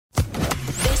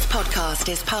podcast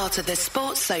is part of the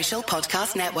Sports Social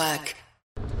Podcast Network.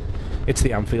 It's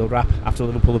the Anfield Wrap. After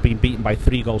Liverpool have been beaten by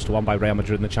 3-1 by Real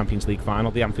Madrid in the Champions League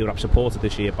final, the Anfield Wrap supported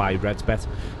this year by RedsBet,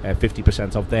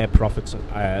 50% of their profits.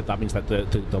 That means that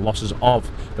the losses of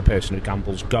the person who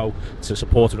gambles go to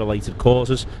support-related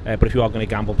causes. But if you are going to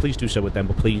gamble, please do so with them,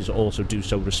 but please also do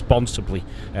so responsibly.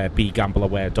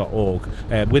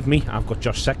 BeGambleAware.org. With me, I've got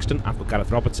Josh Sexton, I've got Gareth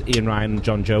Roberts, Ian Ryan and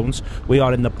John Jones. We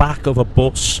are in the back of a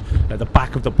bus,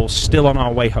 still on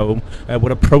our way home.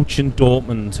 We're approaching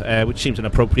Dortmund, which seems an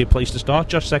appropriate place to start.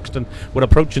 Josh Sexton, we're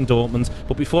approaching Dortmund,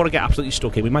 but before I get absolutely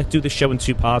stuck in, we might do this show in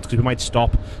two parts because we might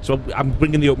stop. So I'm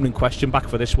bringing the opening question back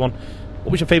for this one.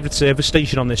 What was your favourite service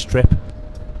station on this trip?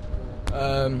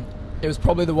 It was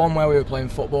probably the one where we were playing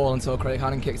football until Craig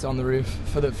Hannon kicked it on the roof.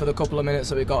 For the couple of minutes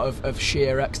that we got of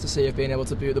sheer ecstasy of being able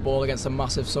to boot the ball against a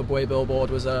massive subway billboard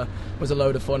was a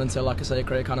load of fun until, like I say,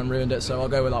 Craig Hannon ruined it. So I'll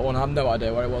go with that one. I have no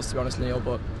idea where it was, to be honest, Neil,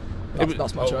 but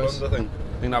that's my choice. I think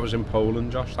that was in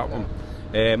Poland, Josh, that one.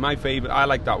 My favourite, I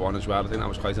like that one as well. I think that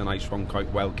was quite a nice one, quite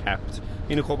well kept.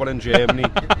 In a couple in Germany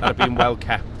that have been well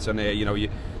kept, and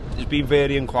there's been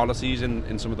varying qualities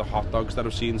in some of the hot dogs that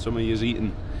I've seen some of you's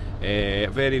eating.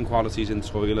 Varying qualities in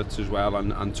toilets as well,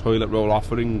 and toilet roll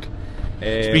offering.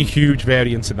 There's been huge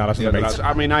variance in that, hasn't it, mate?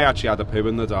 I mean, I actually had a poo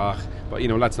in the dark, but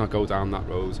let's not go down that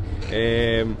road.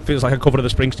 Feels like a cover of the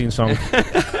Springsteen song.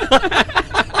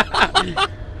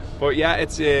 But yeah,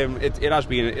 it has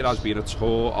been a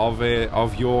tour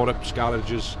of Europe's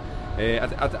garages.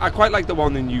 I quite like the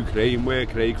one in Ukraine where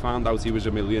Craig found out he was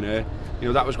a millionaire.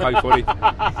 That was quite funny.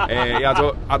 He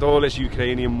had all this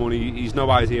Ukrainian money. He's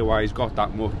no idea why he's got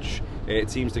that much.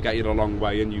 It seems to get you a long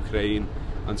way in Ukraine.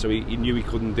 And so he knew he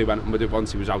couldn't do anything with it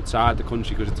once he was outside the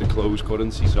country because it's a closed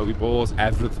currency, so he bought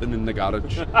everything in the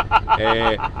garage,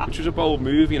 which was a bold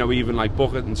move, even like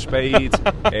bucket and spade,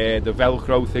 the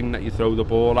Velcro thing that you throw the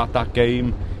ball at that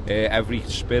game, every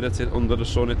spirit under the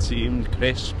sun it seemed,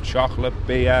 crisp, chocolate,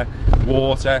 beer,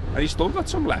 water, and he's still got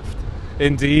some left.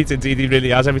 Indeed, he really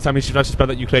has. Every time he tries to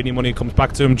spend that Ukrainian money, it comes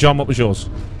back to him. John, what was yours?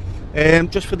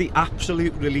 Just for the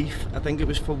absolute relief, I think it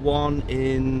was for one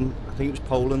in,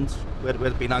 Poland, where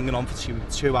they'd been hanging on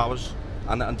for two hours,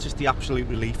 and just the absolute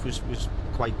relief was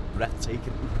quite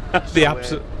breathtaking. Yeah,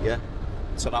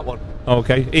 so that one.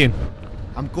 Okay, Ian.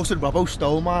 I'm gutted Robbo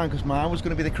stole mine because mine was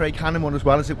going to be the Craig Hannon one as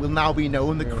well, as it will now be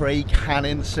known, the Craig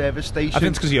Hannon service station. I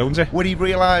think it's because he owns it. When he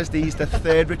realised he's the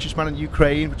third richest man in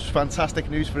Ukraine, which is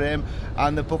fantastic news for him,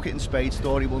 and the bucket and spade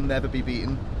story will never be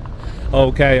beaten.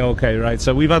 Okay, right.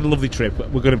 So we've had a lovely trip.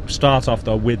 We're going to start off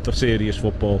though with the serious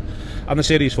football, and the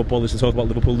serious football is to talk about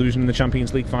Liverpool losing in the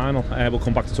Champions League final. We'll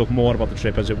come back to talk more about the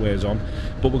trip as it wears on,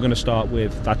 but we're going to start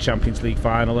with that Champions League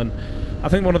final. And I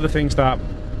think one of the things that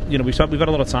we've had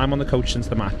a lot of time on the coach since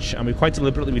the match, and we did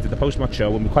the post-match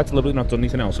show, and we quite deliberately not done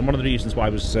anything else. And one of the reasons why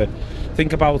was to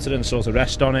think about it and sort of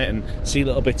rest on it and see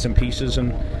little bits and pieces.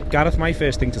 And Gareth, my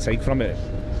first thing to take from it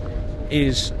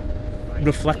is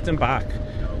reflecting back.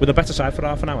 We're the better side for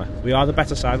half an hour. We are the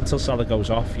better side until Salah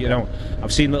goes off.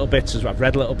 I've seen little bits, I've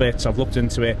read little bits, I've looked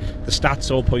into it. The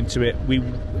stats all point to it.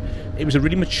 It was a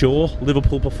really mature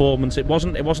Liverpool performance. It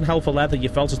wasn't hell for leather. You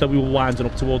felt as though we were winding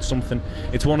up towards something.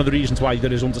 It's one of the reasons why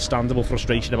there is understandable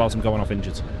frustration about him going off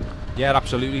injured. Yeah,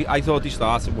 absolutely. I thought he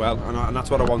started well, and that's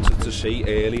what I wanted to see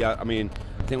earlier. I mean,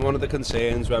 I think one of the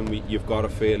concerns when you've got a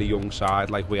fairly young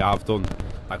side like we have,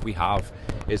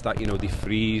 is that they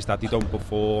freeze, that they don't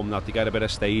perform, that they get a bit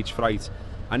of stage fright.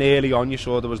 And early on you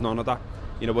saw there was none of that.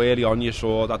 Early on you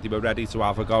saw that they were ready to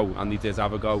have a go, and they did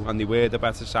have a go, and they were the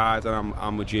better side, and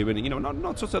I'm with you. And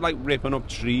not sort of like ripping up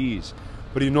trees,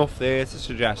 but enough there to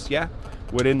suggest, yeah,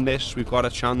 we're in this, we've got a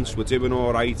chance, we're doing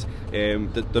all right. They're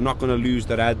not going to lose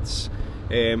their heads.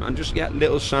 And just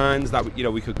little signs that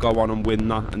we could go on and win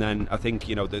that. And then I think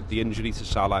the injury to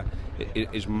Salah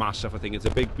is massive. I think it's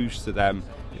a big boost to them.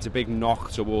 It's a big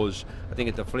knock to us. I think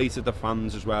it deflated the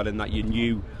fans as well, in that you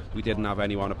knew we didn't have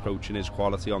anyone approaching his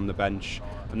quality on the bench.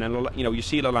 And then you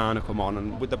see Lallana come on,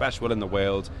 and with the best will in the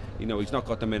world, he's not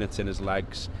got the minutes in his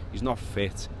legs. He's not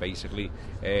fit, basically.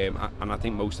 And I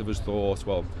think most of us thought,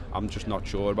 well, I'm just not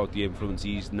sure about the influence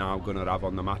he's now going to have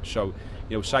on the match. So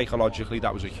psychologically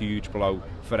that was a huge blow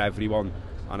for everyone,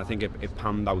 and I think it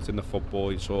panned out in the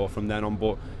football you saw from then on.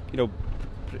 But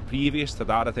previous to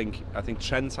that, I think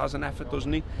Trent has an effort,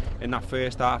 doesn't he, in that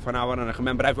first half an hour, and I can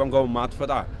remember everyone going mad for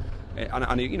that.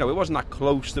 And it wasn't that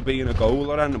close to being a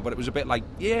goal or anything, but it was a bit like,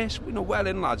 yes, well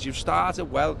in, lads, you've started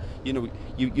well,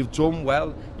 you've done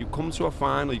well, you've come to a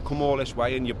final, you've come all this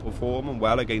way, and you're performing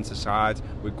well against a side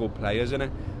with good players in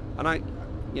it. And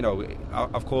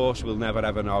of course we'll never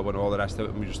ever know and all the rest of it,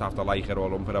 and we just have to like it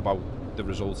all up about the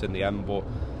result in the end. But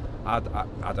I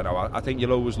don't know. I think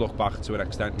you'll always look back to an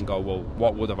extent and go, well,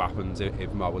 what would have happened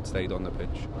if Mo had stayed on the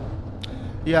pitch?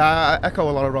 Yeah, I echo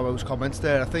a lot of Robbo's comments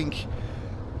there. I think,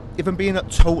 if I'm being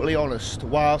totally honest,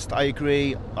 whilst I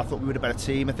agree, I thought we were a better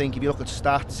team. I think if you look at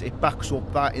stats, it backs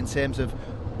up that in terms of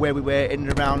where we were in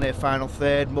and around their final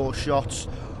third, more shots,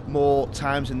 more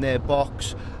times in their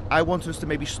box. I wanted us to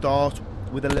maybe start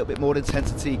with a little bit more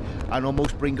intensity and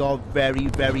almost bring our very,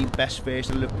 very best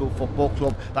version of Liverpool Football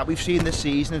Club that we've seen this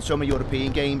season in so many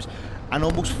European games, and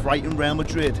almost frighten Real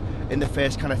Madrid in the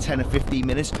first kind of 10 or 15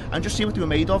 minutes and just see what they were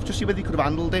made of, just see whether they could have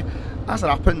handled it. As it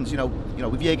happens, you know,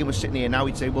 if Jürgen was sitting here now,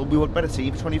 he'd say, well, we were a better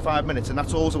team for 25 minutes, and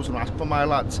that's all I was going to ask for my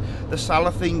lads. The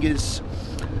Salah thing is,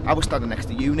 I was standing next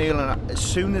to you, Neil, and as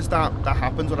soon as that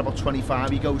happens, at about 25,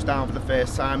 he goes down for the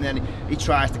first time, and then he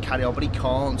tries to carry on, but he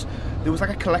can't. There was like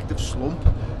a collective slump,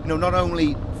 you know, not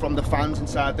only from the fans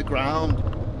inside the ground,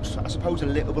 I suppose a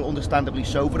little bit understandably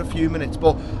so for a few minutes,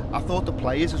 but I thought the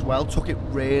players as well took it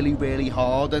really, really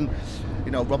hard. And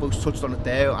you know, Robbo's touched on it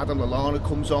there. Adam Lallana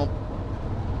comes on.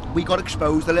 We got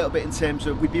exposed a little bit in terms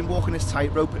of we've been walking this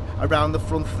tightrope around the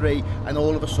front three, and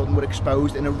all of a sudden we're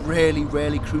exposed in a really,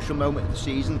 really crucial moment of the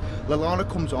season. Lallana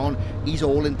comes on, he's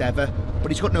all endeavour,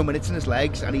 but he's got no minutes in his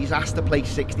legs, and he's asked to play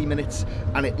 60 minutes,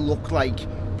 and it looked like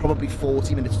probably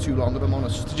 40 minutes too long, if I'm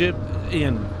honest. Did you,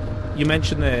 Ian? You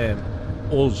mentioned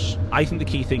us. I think the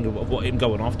key thing of what him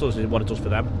going off does is what it does for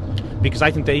them, because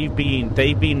I think they've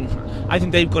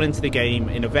gone into the game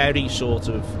in a very sort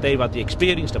of, they've had the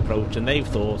experienced approach, and they've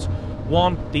thought,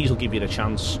 1, these will give you the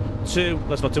chance, 2,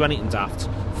 let's not do anything daft,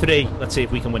 3, let's see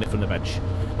if we can win it from the bench.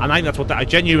 And I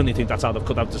genuinely think that's how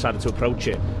they've decided to approach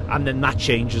it, and then that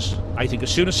changes. I think as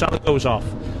soon as Salah goes off,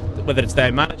 whether it's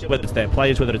their manager, whether it's their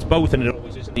players, whether it's both, and it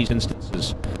always is in these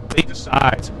instances, they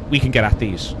decide we can get at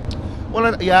these.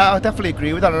 Well, yeah, I definitely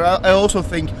agree with that. And I also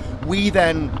think we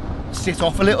then sit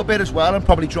off a little bit as well and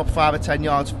probably drop 5 or 10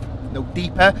 yards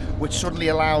deeper, which suddenly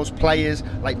allows players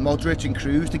like Modric and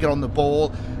Kroos to get on the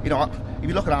ball. You know, if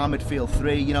you look at our midfield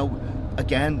three, you know,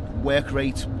 again, work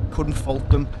rate, couldn't fault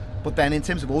them. But then in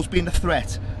terms of us being a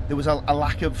threat, there was a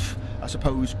lack of, I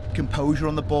suppose, composure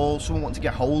on the ball, someone wanting to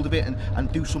get hold of it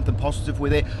and do something positive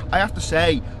with it. I have to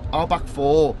say, our back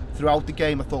four throughout the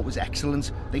game I thought was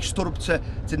excellent. They stood up to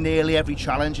nearly every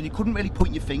challenge, and you couldn't really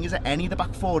point your fingers at any of the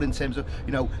back four in terms of,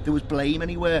 you know, there was blame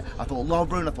anywhere. I thought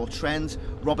Lovren, I thought Trent,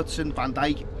 Robertson, Van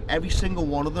Dijk, every single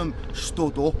one of them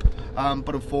stood up.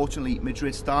 But unfortunately,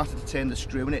 Madrid started to turn the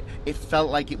screw, and it felt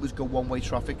like it was go one-way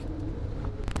traffic.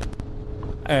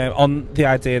 On the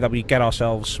idea that we get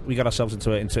ourselves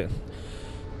into it.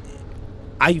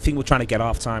 I think we're trying to get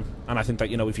half time, and I think that,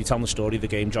 you know, if you tell the story of the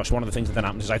game, Josh, one of the things that then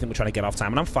happens is I think we're trying to get half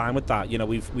time, and I'm fine with that. You know,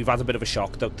 we've had a bit of a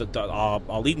shock that our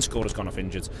leading scorer has gone off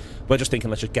injured. We're just thinking,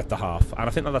 let's just get the half, and I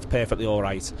think that's perfectly all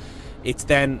right. It's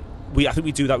then I think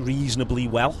we do that reasonably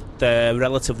well. They're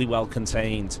relatively well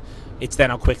contained. It's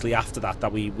then how quickly after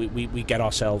that we get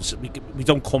ourselves, we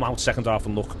don't come out second half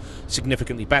and look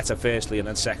significantly better, firstly, and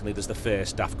then secondly there's the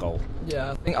first daft goal.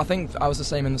 Yeah, I think I was the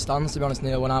same in the stands, to be honest,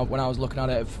 Neil. When I was looking at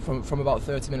it from about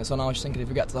 30 minutes on, I was just thinking if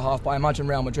we get to the half, but I imagine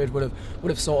Real Madrid would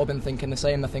have sort of been thinking the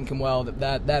same. They're thinking, well,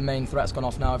 that their main threat's gone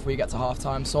off now. If we get to half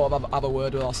time, sort of have a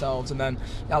word with ourselves, and then,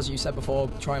 as you said before,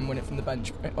 try and win it from the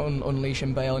bench,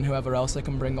 unleashing Bale and whoever else they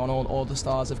can bring on, all the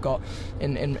stars they've got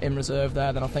in reserve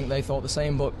there. Then I think they thought the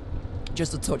same. But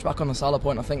just to touch back on the Salah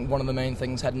point, I think one of the main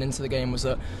things heading into the game was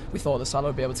that we thought that Salah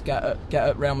would be able to get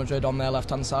at Real Madrid on their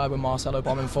left-hand side with Marcelo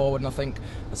bombing forward, and I think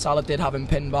Salah did have him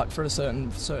pinned back for a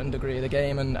certain degree of the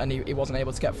game, and he wasn't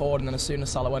able to get forward, and then as soon as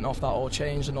Salah went off, that all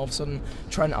changed, and all of a sudden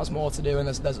Trent has more to do, and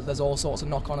there's all sorts of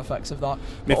knock-on effects of that.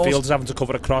 Midfielders having to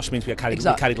cover a cross means we carried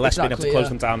less, being able to close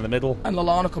them down in the middle. And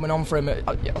Lallana coming on for him,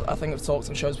 I think I've talked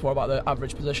on shows before about the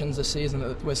average positions this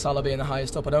season, with Salah being the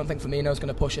highest up. I don't think Firmino's going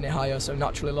to push any higher, so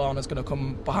naturally Lallana's going to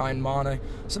come behind Mane.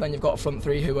 So then you've got a front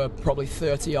three who are probably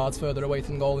 30 yards further away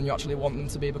from goal than you actually want them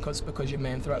to be because your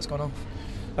main threat's gone off.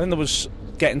 I think there was,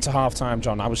 getting to half time,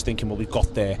 John, I was thinking, well, we've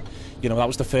got there. You know,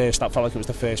 that felt like it was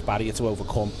the first barrier to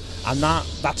overcome. And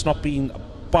that's not been,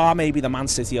 bar maybe the Man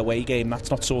City away game, that's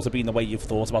not sort of been the way you've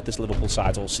thought about this Liverpool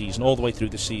side all season. All the way through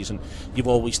this season, you've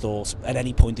always thought at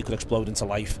any point it could explode into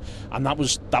life. And that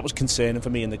was concerning for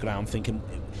me in the ground, thinking,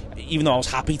 even though I was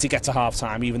happy to get to half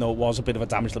time, even though it was a bit of a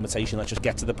damage limitation, let's just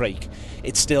get to the break,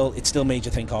 it still made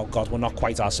you think, oh God, we're not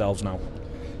quite ourselves now.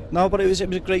 No, but it was a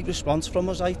great response from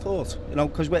us, I thought. You know,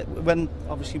 because when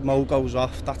obviously Mo goes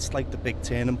off, that's like the big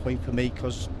turning point for me,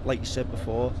 because like you said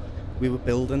before, we were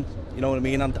building, you know what I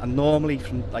mean? And normally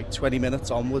from like 20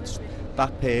 minutes onwards,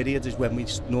 that period is when we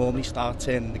normally start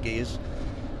turning the gears.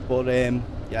 But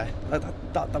yeah,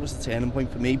 that was the turning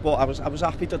point for me. But I was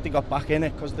happy that they got back in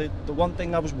it, because the one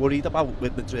thing I was worried about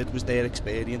with Madrid was their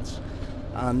experience,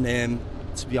 and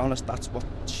to be honest, that's what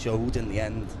showed in the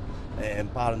end,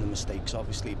 barring the mistakes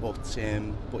obviously. But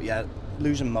yeah,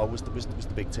 losing Mo was the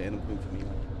big turning point for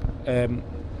me.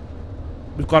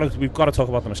 We've got to talk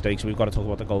about the mistakes. We've got to talk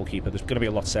about the goalkeeper. There's going to be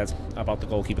a lot said about the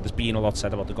goalkeeper. There's been a lot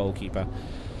said about the goalkeeper,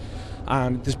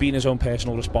 and there's been his own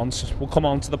personal response. We'll come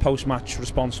on to the post-match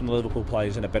response from the Liverpool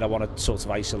players in a bit. I want to sort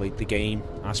of isolate the game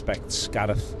aspects.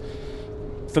 Gareth,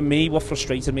 for me, what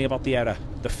frustrated me about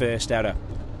the first error,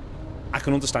 I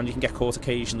can understand you can get caught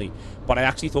occasionally, but I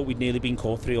actually thought we'd nearly been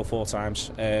caught 3 or 4 times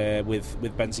with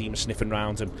Benzema sniffing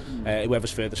round him,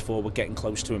 whoever's furthest forward getting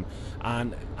close to him.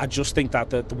 And I just think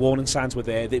that the warning signs were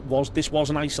there. This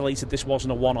wasn't isolated, this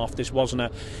wasn't a one-off,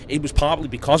 it was partly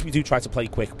because we do try to play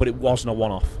quick, but it wasn't a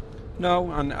one-off.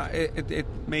 No, and it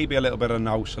may be a little bit of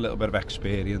nous, a little bit of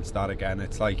experience. That again,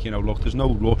 it's like, look, there's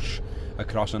no rush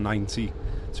across a 90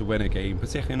 to win a game,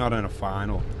 particularly not in a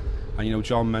final. And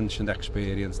John mentioned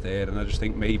experience there, and I just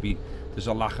think maybe there's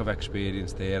a lack of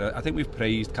experience there. I think we've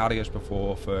praised Karius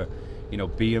before for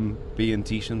being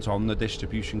decent on the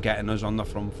distribution, getting us on the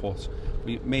front foot.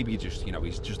 Maybe just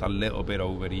he's just a little bit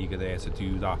over eager there to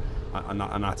do that, and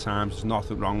at times there's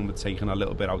nothing wrong with taking a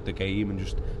little bit out the game and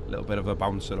just a little bit of a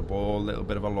bounce of the ball, a little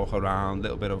bit of a look around, a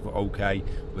little bit of okay,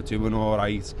 we're doing all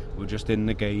right, we're just in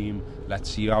the game, let's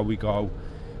see how we go.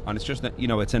 And it's just that,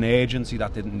 it's an urgency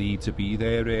that didn't need to be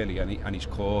there really, and he's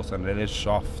caught, and it is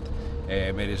soft.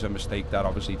 It is a mistake that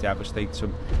obviously devastates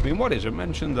him. I mean, what isn't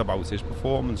mentioned about his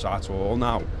performance at all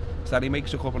now is that he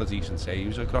makes a couple of decent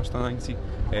saves across the 90,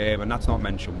 and that's not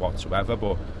mentioned whatsoever.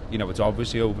 But it's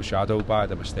obviously overshadowed by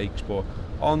the mistakes. But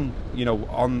on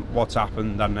what's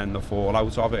happened and then the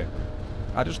fallout of it,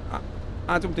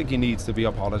 I don't think he needs to be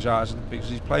apologising, because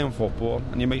he's playing football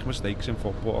and you make mistakes in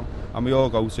football, and we all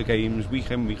go to games week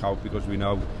in, week out, because we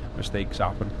know mistakes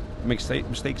happen.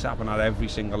 Mistakes happen at every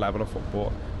single level of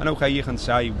football, and okay, you can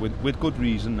say with good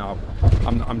reason now,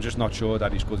 I'm just not sure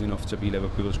that he's good enough to be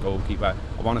Liverpool's goalkeeper.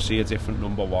 I want to see a different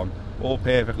number one. All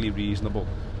perfectly reasonable,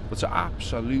 but to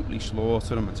absolutely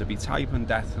slaughter him and to be typing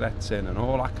death threats in and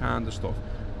all that kind of stuff,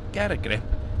 get a grip.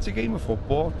 It's a game of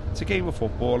football. It's a game of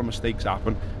football, and mistakes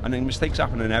happen. And then mistakes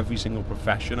happen in every single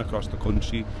profession across the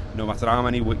country. No matter how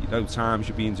many times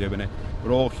you've been doing it,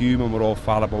 we're all human. We're all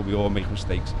fallible. We all make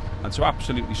mistakes. And to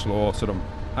absolutely slaughter him,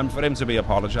 and for him to be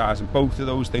apologising, both of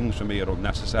those things for me are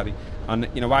unnecessary. And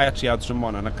I actually had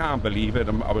someone, and I can't believe it,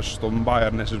 I was stunned by it,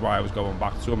 and this is why I was going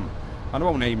back to him. And I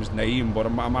won't name his name, but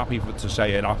I'm happy to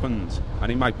say it happened,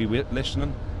 and he might be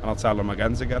listening, and I'll tell him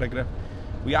again to get a grip.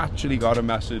 We actually got a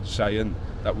message saying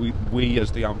that we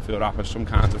as the Anfield app are some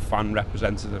kind of fan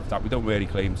representative that we don't really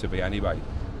claim to be anyway.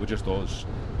 We're just us.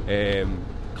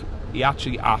 He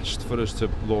actually asked for us to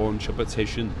launch a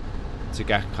petition to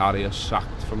get Karius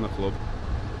sacked from the club,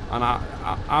 and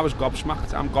I was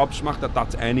gobsmacked. I'm gobsmacked that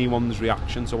that's anyone's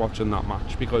reaction to watching that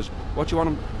match, because what do you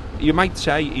want him? You might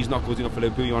say he's not good enough for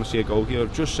Liverpool, you want to see a goalkeeper.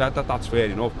 I've just said that's fair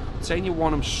enough. But saying you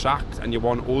want him sacked and you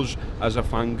want us as a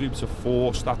fan group to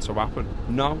force that to happen,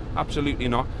 no, absolutely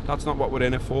not. That's not what we're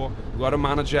in it for. We've got a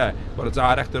manager, we've got a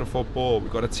director of football,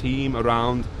 we've got a team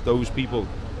around those people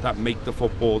that make the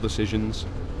football decisions.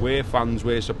 We're fans,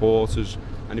 we're supporters,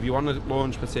 and if you want to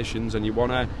launch petitions and you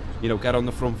want to get on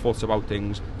the front foot about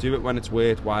things, do it when it's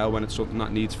worthwhile, when it's something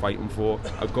that needs fighting for.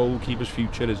 A goalkeeper's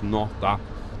future is not that.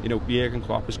 Jurgen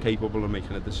Klopp is capable of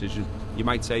making a decision. You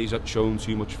might say he's shown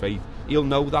too much faith. He'll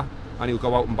know that, and he'll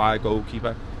go out and buy a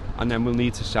goalkeeper, and then we'll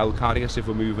need to sell Karius if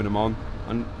we're moving him on,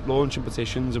 and launching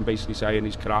petitions and basically saying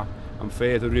he's crap and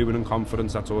further ruining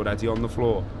confidence that's already on the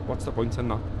floor. What's the point in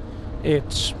that?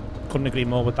 Couldn't agree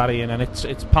more with that, Ian, and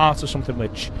it's part of something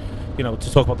which,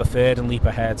 to talk about the third and leap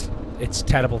ahead, it's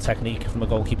terrible technique from a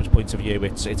goalkeeper's point of view.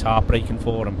 It's heartbreaking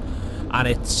for him, and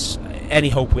it's any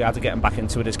hope we had to get him back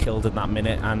into it is killed in that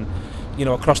minute. And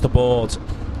across the board,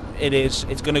 it's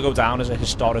going to go down as a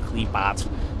historically bad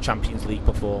Champions League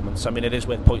performance. I mean, it is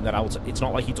worth pointing that out. It's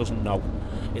not like he doesn't know.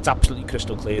 It's absolutely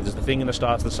crystal clear. There's the thing in the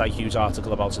start of the Cy Hughes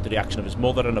article about the reaction of his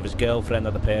mother and of his girlfriend,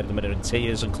 that the pair of them are in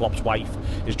tears, and Klopp's wife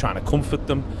is trying to comfort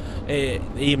them.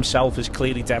 He himself is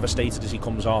clearly devastated as he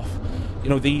comes off.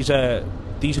 These are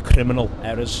criminal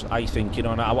errors, I think. And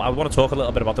I want to talk a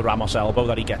little bit about the Ramos elbow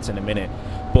that he gets in a minute,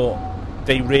 but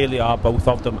they really are, both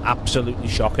of them, absolutely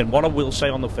shocking. What I will say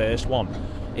on the first one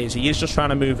is he is just trying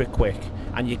to move it quick,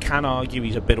 and you can argue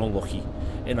he's a bit unlucky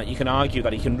in that you can argue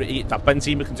that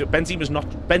Benzema can do it.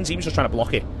 Benzema's just trying to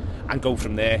block it, and go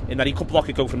from there. In that he could block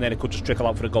it, go from there, and it could just trickle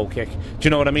out for a goal kick. Do you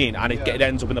know what I mean? And it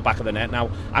ends up in the back of the net. Now,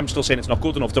 I'm still saying it's not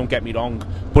good enough, don't get me wrong,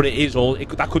 but it is all.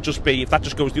 That could just be, if that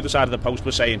just goes through the side of the post,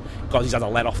 we're saying, God, he's had a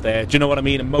let off there. Do you know what I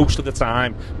mean? And most of the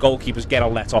time, goalkeepers get a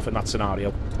let off in that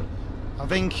scenario. I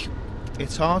think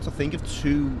it's hard to think of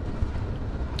two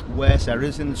worse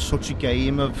errors in such a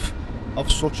game of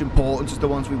such importance as the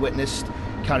ones we witnessed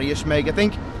Karius make. I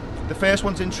think the first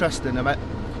one's interesting.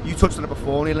 You touched on it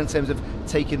before, Neil, in terms of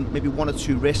taking maybe one or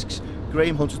two risks.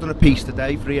 Graham Hunter's done a piece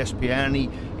today for ESPN,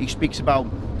 and he speaks about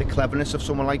the cleverness of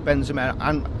someone like Benzema,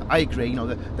 and I agree. You know,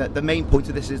 the main point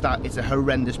of this is that it's a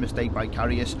horrendous mistake by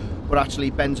Karius, but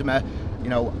actually Benzema, you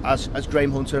know, as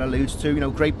Graham Hunter alludes to, you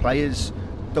know, great players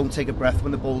don't take a breath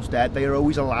when the ball's dead. They are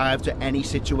always alive to any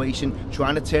situation,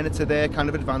 trying to turn it to their kind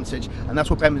of advantage, and that's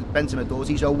what Benzema does.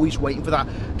 He's always waiting for that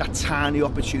tiny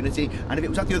opportunity, and if it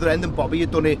was at the other end and Bobby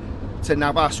had done it to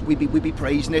Navas, we'd be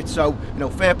praising it. So, you know,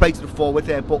 fair play to the forward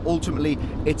there, but ultimately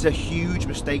it's a huge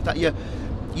mistake that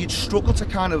you'd struggle to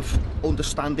kind of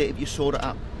understand it if you saw it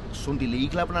at Sunday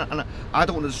League level, and I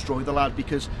don't want to destroy the lad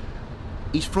because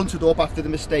he's fronted up after the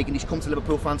mistake and he's come to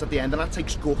Liverpool fans at the end, and that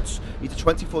takes guts. He's a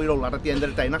 24-year-old lad at the end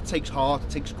of the day, and that takes heart, it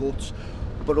takes guts.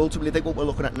 But ultimately I think what we're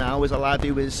looking at now is a lad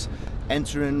who is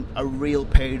entering a real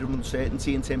period of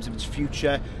uncertainty in terms of its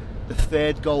future. The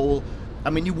third goal,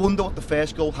 I mean, you wonder what the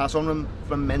first goal has on him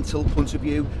from a mental point of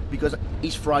view, because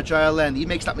he's fragile and he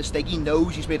makes that mistake. He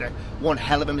knows he's made one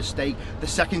hell of a mistake. The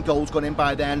second goal's gone in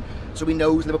by then, so he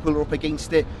knows Liverpool are up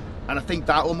against it. And I think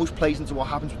that almost plays into what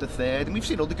happens with the third. And we've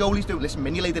seen other goalies do it. Listen,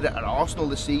 Mignolet did it at Arsenal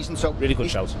this season. So really good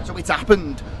shout. So it's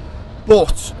happened.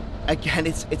 But, again,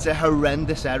 it's a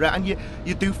horrendous error. And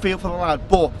you do feel for the lad.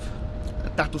 But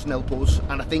that doesn't help us.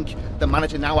 And I think the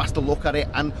manager now has to look at it.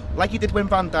 And like he did when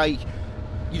Van Dijk,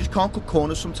 you just can't cut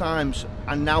corners sometimes.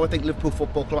 And now I think Liverpool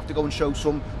Football Club have to go and show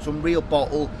some real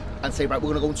bottle and say, right, we're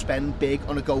going to go and spend big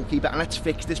on a goalkeeper. And let's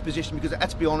fix this position. Because,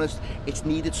 let's be honest, it's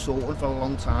needed sorting for a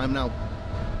long time now.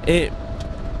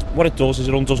 What it does is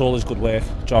it undoes all his good work,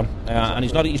 John, and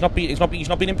he's not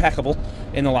been impeccable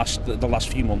in the last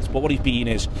few months. But what he's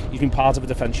been part of a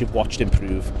defence you've watched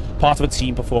improve, part of a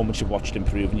team performance you've watched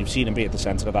improve, and you've seen him be at the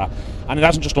centre of that. And it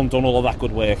hasn't just undone all of that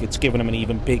good work; it's given him an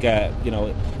even bigger,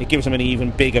 it gives him an even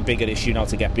bigger issue now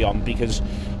to get beyond. Because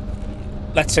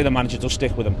let's say the manager does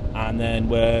stick with him, and then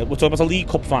we're talking about a League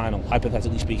Cup final,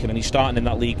 hypothetically speaking, and he's starting in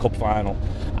that League Cup final,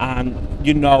 and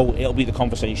it'll be the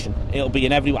conversation. It'll be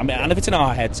in everyone. I mean, and if it's in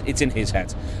our heads, it's in his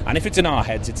head, and if it's in our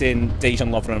heads, it's in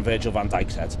Dejan Lovren and Virgil van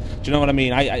Dijk's head. Do you know what I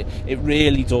mean? It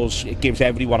really does. It gives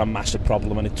everyone a massive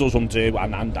problem, and it does undo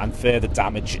and further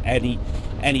damage any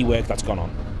work that's gone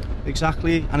on.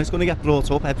 Exactly, and it's going to get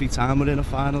brought up every time we're in a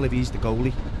final if he's the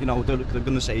goalie. You know, they're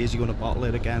going to say, is he going to bottle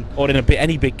it again? Or in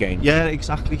any big game. Yeah,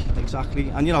 exactly.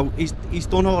 And, you know, he's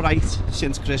done all right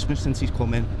since Christmas, since he's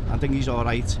come in. I think he's all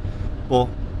right. But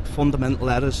fundamental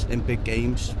errors in big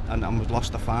games, and we've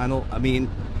lost the final. I mean,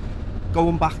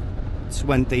 going back to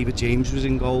when David James was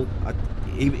in goal,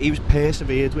 he was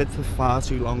persevered with for far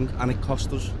too long, and it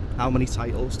cost us how many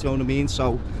titles, do you know what I mean?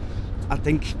 So, I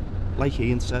think, like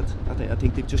Ian said, I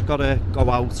think they've just got to go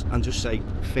out and just say,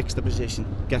 fix the position,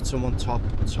 get someone top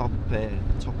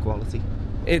quality.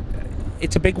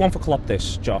 It's a big one for Klopp,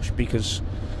 this, Josh, because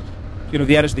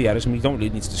the errors are the errors, and we don't really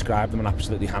need to describe them and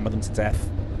absolutely hammer them to death.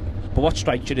 But what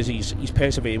strikes you is he's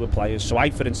persevered with players. So I,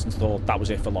 for instance, thought that was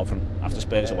it for Lovren after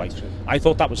Spurs away. I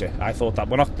thought that was it. I thought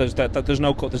that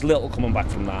there's little coming back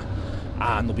from that.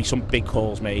 And there'll be some big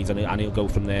calls made, and he'll go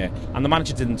from there. And the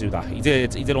manager didn't do that. He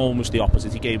did almost the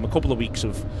opposite. He gave him a couple of weeks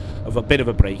of a bit of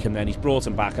a break, and then he's brought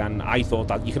him back. And I thought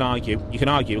that you can argue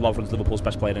Lovren's Liverpool's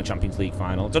best player in a Champions League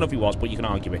final. I don't know if he was, but you can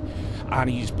argue it. And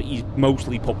he's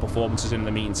mostly put performances in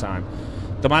the meantime.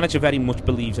 The manager very much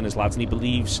believes in his lads, and he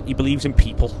believes in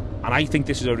people. And I think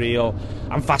this is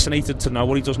I'm fascinated to know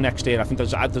what he does next year. I think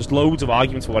there's loads of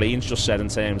arguments for what Ian's just said in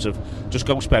terms of just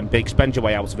go spend big, spend your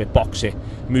way out of it, box it,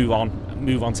 move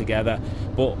on together.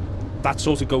 But that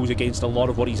sort of goes against a lot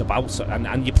of what he's about.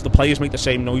 And the players make the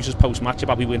same noises post-match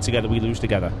about we win together, we lose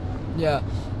together. Yeah,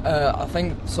 I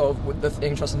think sort of the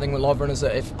interesting thing with Lovren is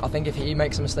that if he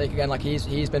makes a mistake again, like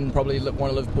he's been probably one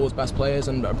of Liverpool's best players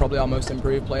and probably our most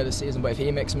improved player this season, but if he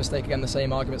makes a mistake again, the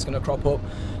same argument's going to crop up.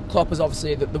 Klopp is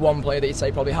obviously the one player that you'd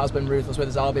say probably has been ruthless with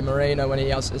is Albi Moreno when he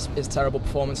has his terrible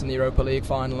performance in the Europa League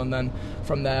final, and then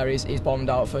from there he's bombed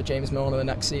out for James Milner the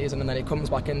next season, and then he comes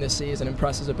back in this season,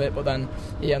 impresses a bit, but then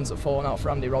he ends up falling out for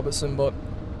Andy Robertson. But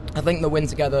I think the win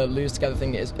together, lose together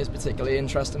thing is particularly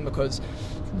interesting because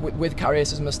with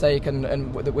Karius' mistake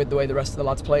and with the way the rest of the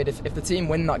lads played, if the team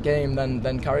win that game, then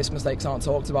Karius' mistakes aren't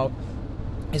talked about.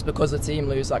 is because the team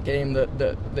lose that game that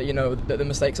the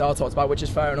mistakes are talked about, which is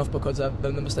fair enough because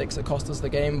the mistakes that cost us the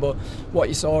game. But what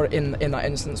you saw in that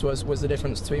instance was the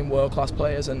difference between world class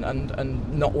players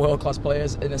and not world class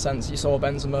players. In a sense, you saw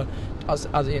Benzema,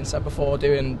 as Ian said before,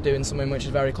 doing something which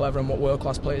is very clever and what world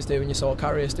class players do, and you saw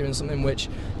Karius doing something which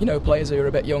players who are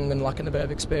a bit young and lacking a bit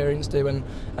of experience do.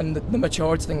 And the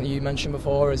maturity thing that you mentioned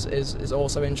before is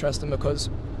also interesting because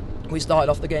we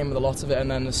started off the game with a lot of it, and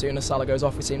then as soon as Salah goes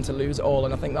off, we seem to lose it all.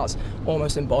 And I think that's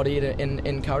almost embodied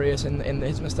in Karius in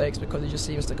his mistakes, because he just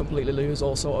seems to completely lose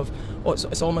all sort of.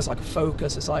 It's almost like a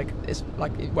focus. It's like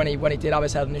when he did have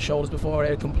his head on his shoulders before,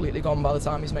 it had completely gone by the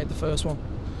time he's made the first one.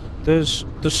 There's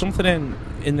something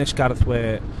in this, Gareth,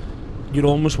 where you'd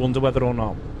almost wonder whether or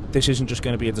not this isn't just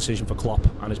going to be a decision for Klopp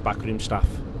and his backroom staff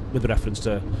with reference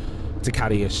to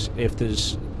Karius. If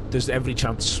there's every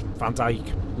chance Van Dijk,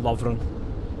 Lovren,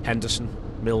 Henderson,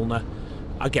 Milner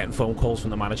are getting phone calls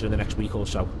from the manager in the next week or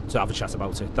so to have a chat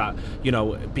about it. That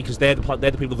because they're the people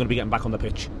who are going to be getting back on the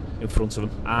pitch in front of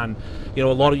him. And a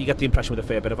lot of you get the impression with a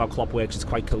fair bit of how Klopp works, it's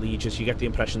quite collegiate. You get the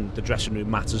impression the dressing room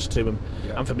matters to him.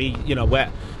 Yeah. And for me,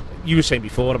 where you were saying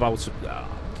before about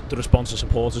the response of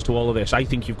supporters to all of this, I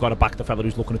think you've got to back the fella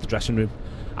who's looking at the dressing room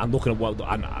and looking at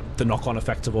the knock-on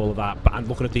effect of all of that, and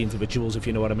looking at the individuals, if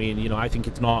you know what I mean. I think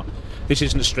this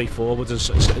isn't as straightforward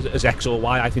as X or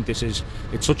Y. I think it's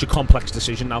such a complex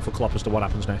decision now for Klopp as to what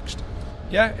happens next.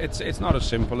 Yeah, it's not as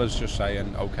simple as just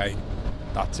saying, okay,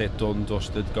 that's it, done,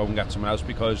 dusted, go and get someone else,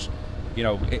 because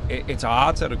it's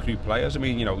hard to recruit players. I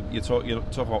mean, you talk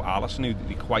about Alisson, who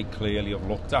they quite clearly have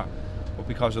looked at, but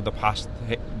because of the past,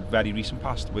 very recent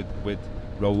past with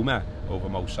Roma over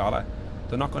Mo Salah,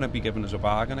 they're not going to be giving us a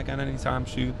bargain again anytime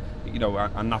soon.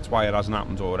 And that's why it hasn't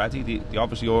happened already. They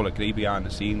obviously all agree behind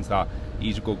the scenes that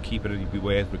he's a good keeper and he'd be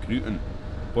worth recruiting.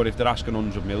 But if they're asking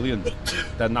 100 million,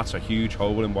 then that's a huge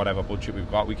hole in whatever budget we've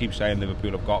got. We keep saying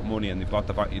Liverpool have got money and they've got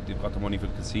the money for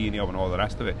Coutinho and all the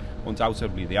rest of it.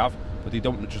 Undoubtedly they have, but they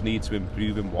don't just need to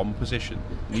improve in one position.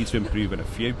 They need to improve in a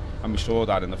few, and we saw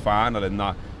that in the final. In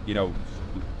that,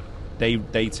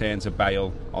 they turned to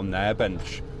Bale on their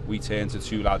bench. We turn to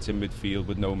two lads in midfield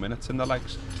with no minutes in their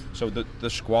legs. So the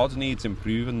squad needs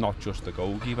improving, not just the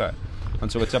goalkeeper. And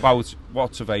so it's about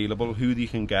what's available, who they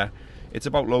can get. It's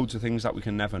about loads of things that we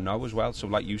can never know as well. So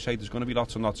like you say, there's going to be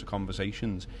lots and lots of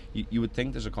conversations. You would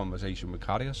think there's a conversation with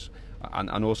Karius,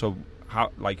 and also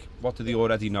what do they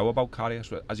already know about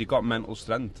Karius? Has he got mental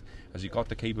strength? Has he got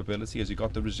the capability? Has he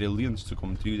got the resilience to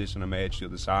come through this and emerge to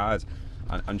the other side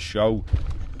and show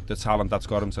the talent that's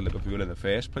got him to Liverpool in the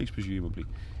first place, presumably?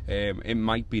 It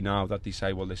might be now that they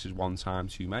say, well, this is one time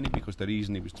too many, because the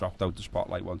reason he was dropped out the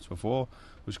spotlight once before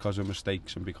was because of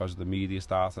mistakes and because the media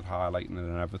started highlighting it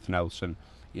and everything else. And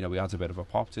he had a bit of a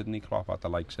pop, didn't he, Klopp, at the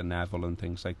likes of Neville and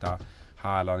things like that,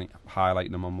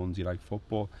 highlighting him on Monday Night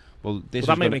Football. Well,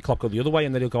 that made me Klopp go the other way,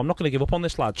 and then he'll go, I'm not going to give up on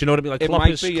this lad. Do you know what I mean? Like,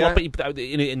 Klopp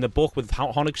in the book with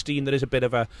Honigstein, there is a bit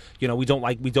of a, we don't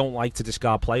like to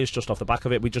discard players just off the back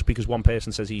of it. Just because one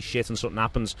person says he's shit and something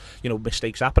happens,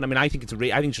 mistakes happen. I mean, I think it's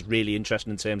just really interesting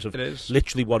in terms of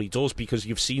literally what he does, because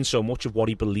you've seen so much of what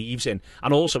he believes in,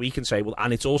 and also he can say, well,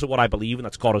 and it's also what I believe in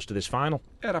that's got us to this final.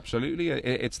 Yeah, absolutely.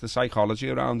 It's the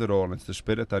psychology around it all, and it's the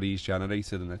spirit that he's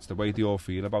generated, and it's the way they all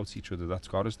feel about each other that's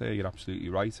got us there. You're absolutely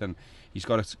right, and he's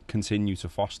got to continue to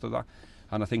foster that.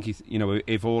 And I think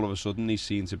if all of a sudden he's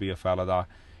seen to be a fella that,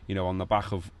 on the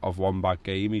back of one bad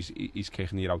game he's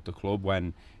kicking you out the club,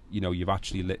 when you've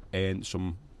actually earned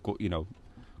some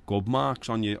good marks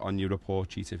on your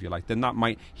report sheet, if you like, then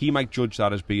he might judge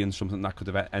that as being something that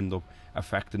could end up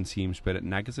affecting team spirit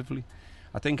negatively.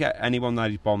 I think anyone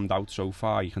that he's bombed out so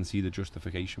far, you can see the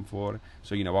justification for it.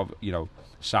 So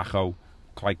Sakho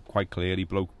quite clearly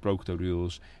broke the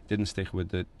rules, didn't stick with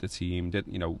the team,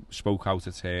 spoke out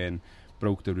of turn,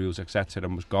 broke the rules, etc.,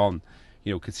 and was gone.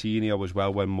 Coutinho as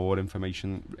well, when more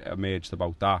information emerged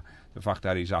about that, the fact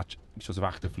that he's sort of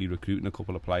actively recruiting a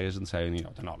couple of players and saying,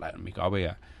 they're not letting me go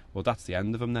here. Well, that's the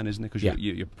end of him then, isn't it? Because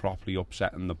you're properly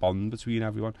upsetting the bond between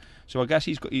everyone. So I guess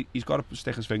he's got to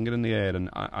stick his finger in the air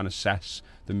and assess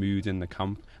the mood in the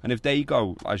camp. And if they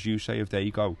go, as you say,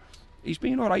 he's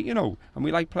been all right, and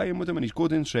we like playing with him, and he's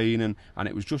good in training, and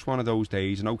it was just one of those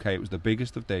days, and okay, it was the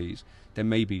biggest of days, then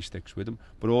maybe he sticks with him.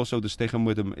 But also the sticking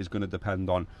with him is going to depend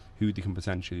on who they can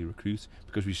potentially recruit,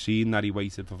 because we've seen that he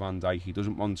waited for Van Dijk. He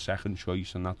doesn't want second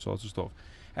choice and that sort of stuff.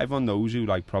 Everyone knows who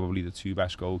probably the two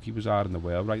best goalkeepers are in the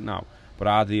world right now, but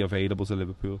are they available to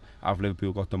Liverpool? Have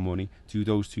Liverpool got the money? Do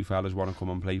those two fellas want to come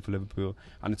and play for Liverpool?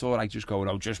 And it's all right just going,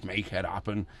 oh, just make it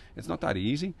happen. It's not that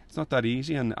easy. It's not that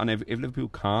easy. And if Liverpool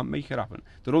can't make it happen,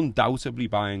 they're undoubtedly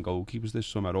buying goalkeepers this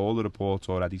summer. All the reports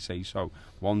already say so.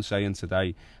 One saying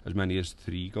today as many as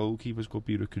 3 goalkeepers could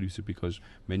be recruited because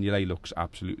Mignolet looks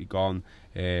absolutely gone.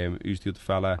 Who's the other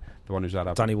fella? The one who's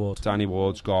at Danny Ward. Danny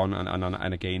Ward's gone,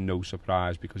 and again, no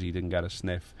surprise because he didn't get a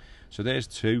sniff. So there's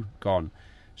 2 gone.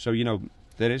 So, you know,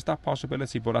 there is that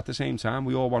possibility, but at the same time,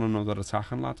 we all want another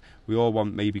attacking lad. We all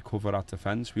want maybe cover at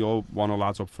defence. We all want a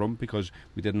lad up front because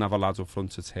we didn't have a lad up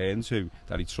front to turn to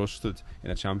that he trusted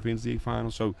in a Champions League final.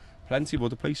 So plenty of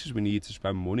other places we need to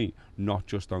spend money, not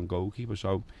just on goalkeeper.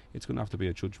 So it's going to have to be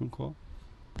a judgment call.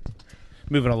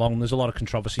 Moving along, there's a lot of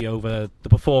controversy over the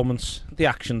performance, the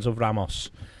actions of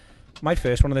Ramos. My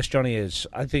first one on this, Johnny, is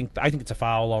I think it's a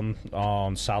foul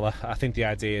on Salah. I think the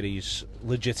idea he's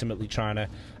legitimately trying to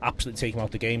absolutely take him out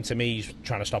the game. To me, he's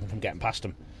trying to stop him from getting past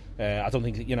him. I don't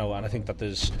think, you know, and I think that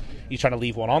he's trying to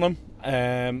leave one on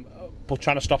him. But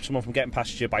trying to stop someone from getting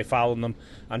past you by fouling them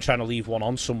and trying to leave one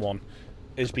on someone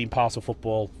has been part of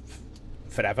football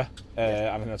forever.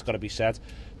 I think that's got to be said.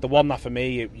 The one that for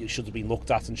me it should have been looked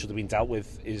at and should have been dealt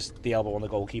with is the elbow on the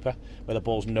goalkeeper, where the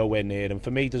ball's nowhere near him. For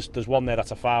me, there's one there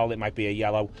that's a foul. It might be a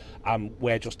yellow, and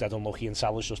we're just dead unlucky, and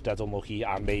Salah's just dead unlucky,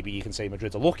 and maybe you can say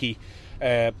Madrid are lucky,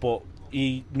 but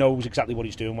he knows exactly what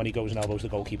he's doing when he goes and elbows the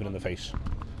goalkeeper in the face.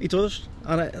 He does,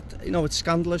 and you know, it's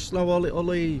scandalous. You know, all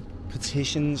the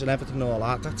petitions and everything and all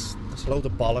that. That's a load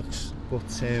of bollocks.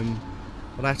 But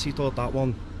I actually thought that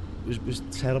one was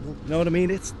terrible. You know what I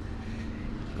mean?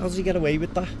 How does he get away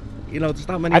with that? You know, there's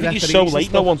that many. I think he's so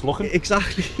late, no one's looking.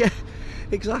 Exactly, yeah,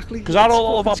 exactly. Because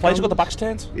all of our players have got the backs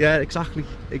turned. Yeah,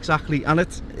 exactly. And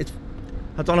it's.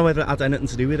 I don't know whether it had anything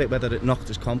to do with it, whether it knocked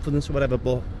his confidence or whatever.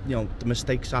 But you know, the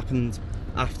mistakes happened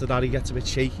after that. He gets a bit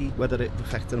shaky. Whether it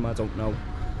affected him, I don't know.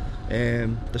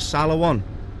 The Salah one.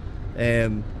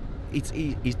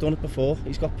 He's done it before.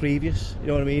 He's got previous. You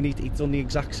know what I mean? He's done the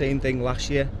exact same thing last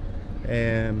year.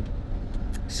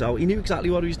 So he knew exactly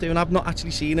what he was doing. I've not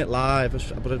actually seen it live,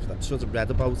 but I've sort of read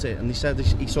about it. And he said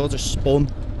he sort of spun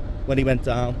when he went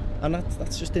down, and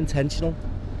that's just intentional.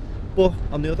 But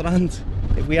on the other hand,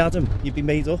 if we had him, you'd be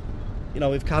made up. You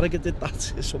know, if Carragher did that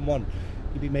to someone,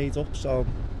 you'd be made up. So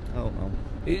I don't know.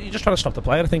 He's just trying to stop the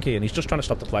player, I think, Ian. He's just trying to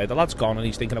stop the player. The lad's gone and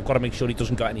he's thinking, I've got to make sure he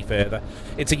doesn't go any further.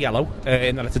 It's a yellow,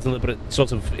 and it's a deliberate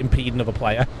sort of impeding of a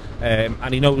player.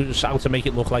 And he knows how to make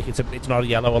it look like it's not a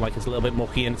yellow, or like it's a little bit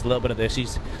mucky and it's a little bit of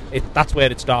this. That's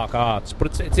where it's dark arts.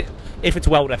 But if it's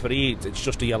well refereed, it's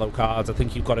just a yellow card. I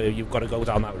think you've got to go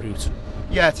down that route.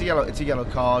 Yeah, it's a yellow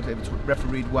card if it's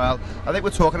refereed well. I think we're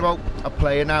talking about a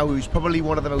player now who's probably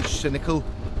one of the most cynical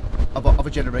of a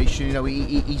generation. You know,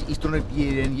 he's done it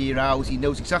year in, year out. He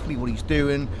knows exactly what he's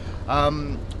doing.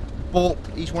 But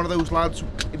he's one of those lads,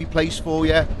 if he plays for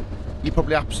you, you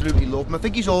probably absolutely love him. I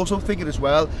think he's also thinking as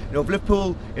well, you know, if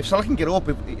Liverpool, if Salah can get up,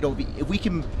 if we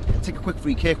can take a quick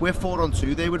free kick, we're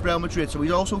 4-on-2 there with Real Madrid. So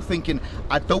he's also thinking,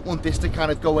 I don't want this to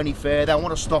kind of go any further. I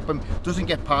want to stop him, doesn't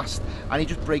get past, and he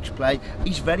just breaks play.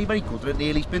 He's very, very good at it,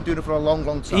 Neil. He's been doing it for a long,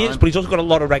 long time. He is, but he's also got a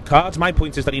lot of red cards. My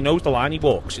point is that he knows the line he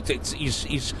walks.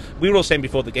 We were all saying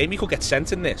before the game, he could get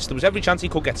sent in this. There was every chance he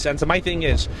could get sent, and my thing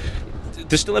is,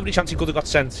 there's still every chance he could have got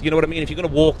sent. You know what I mean? If you're going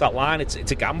to walk that line, it's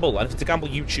a gamble. And if it's a gamble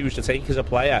you choose to take as a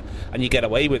player and you get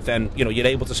away with, then you know you're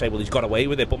able to say, well, he's got away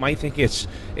with it. But my thing is,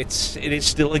 it is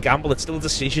still a gamble. It's still a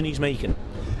decision he's making.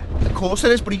 Of course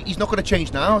it is, but he's not going to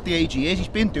change now at the age he is. He's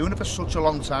been doing it for such a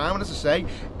long time. And as I say,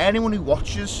 anyone who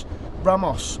watches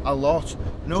Ramos a lot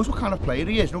knows what kind of player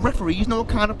he is. No referees know what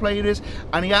kind of player he is,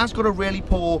 and he has got a really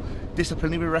poor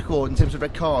disciplinary record in terms of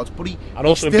red cards. But and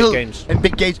also still, in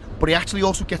big games, but he actually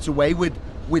also gets away with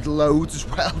loads as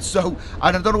well. So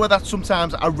I don't know whether that's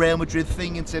sometimes a Real Madrid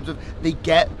thing in terms of they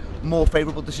get more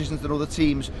favourable decisions than other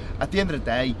teams. At the end of the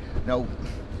day, you know,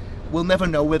 we'll never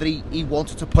know whether he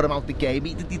wanted to put him out the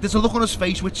game. There's a look on his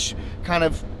face which kind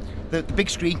of the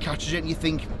big screen catches it, and you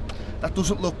think, that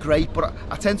doesn't look great. But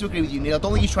I tend to agree with you, Neil. I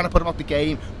don't think he's trying to put him out the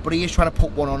game, but he is trying to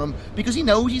put one on him because he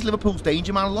knows he's Liverpool's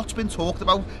danger man. A lot's been talked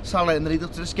about Salah in the lead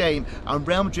up to this game, and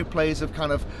Real Madrid players have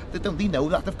kind of they know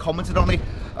that, they've commented on it.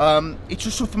 It's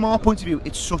just, from our point of view,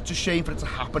 it's such a shame for it to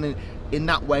happen in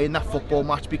that way in that football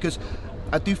match, because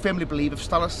I do firmly believe if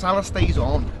Salah stays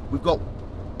on, we've got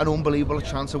an unbelievable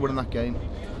chance of winning that game.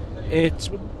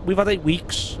 We've had 8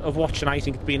 weeks of watching. I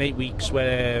think it's been 8 weeks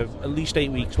where, at least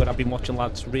 8 weeks where I've been watching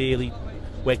lads really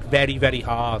work very, very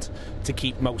hard to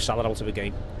keep Mo Salah out of a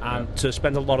game, and to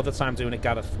spend a lot of the time doing it,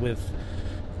 Gareth, with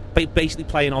basically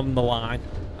playing on the line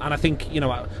And I think,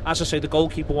 as I say, the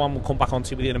goalkeeper one we'll come back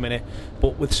onto with you in a minute.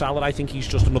 But with Salah, I think he's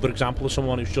just another example of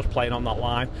someone who's just playing on that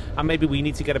line. And maybe we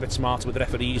need to get a bit smarter with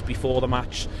referees before the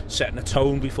match, setting a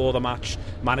tone before the match,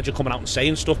 manager coming out and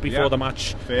saying stuff before the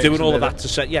match, doing all of that to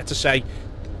say.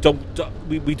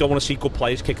 We don't want to see good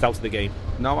players kicked out of the game.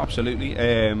 No, absolutely.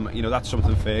 That's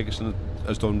something Ferguson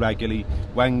has done regularly,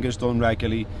 Wenger's done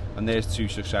regularly, and there's two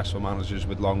successful managers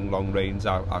with long reigns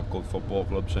at good football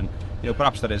clubs, and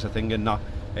perhaps there is a thing in that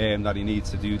that he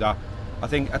needs to do that. I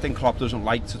think Klopp doesn't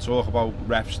like to talk about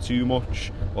refs too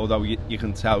much, although you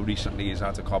can tell recently he's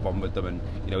had to cop on with them, and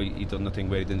he done the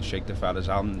thing where he didn't shake the fella's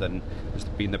hand, and there's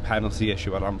been the penalty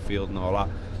issue at Anfield and all that.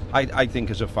 I think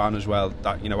as a fan as well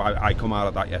that I come out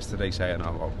of that yesterday saying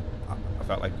I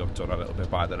felt like I got done a little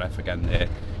bit by the ref again there.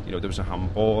 There was a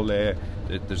handball there.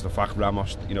 There's the fact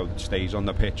Ramos stays on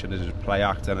the pitch and there's a play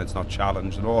act and it's not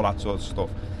challenged and all that sort of stuff.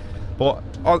 But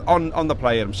on the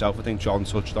player himself, I think John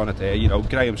touched on it there.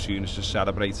 Graham Souness just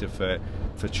celebrated for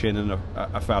chinning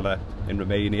a fella in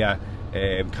Romania.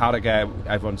 Carragher,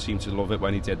 everyone seemed to love it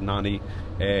when he did Nani.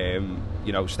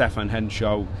 Stefan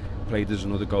Henshaw played as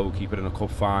another goalkeeper in a cup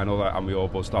final, and we all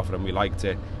buzzed off it and we liked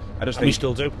it. We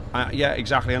still do. Yeah,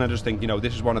 exactly. And I just think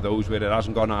this is one of those where it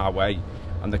hasn't gone our way,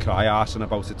 and the cry arsing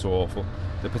about it's awful.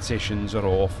 The petitions are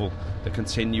awful. The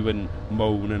continuing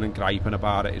moaning and griping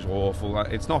about it is awful.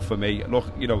 It's not for me. Look,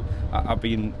 I've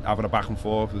been having a back and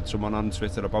forth with someone on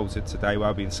Twitter about it today, where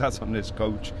I've been sat on this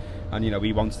coach, and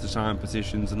he wants to sign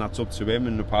petitions, and that's up to him.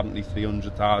 And apparently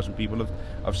 300,000 people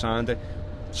have signed it.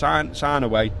 Sign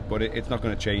away, but it's not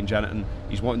going to change anything.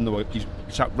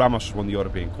 Ramos has won the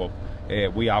European Cup.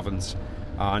 We haven't,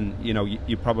 and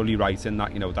you're probably right in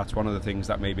that. That's one of the things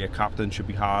that maybe a captain should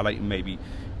be highlighting. Maybe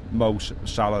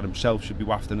Salah himself should be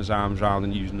wafting his arms around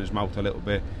and using his mouth a little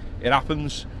bit. It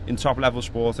happens in top level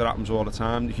sport. It happens all the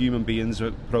time. Human beings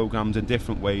are programmed in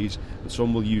different ways, and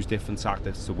some will use different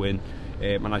tactics to win.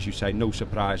 And as you say, no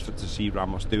surprise to see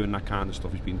Ramos doing that kind of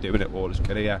stuff. He's been doing it all his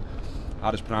career,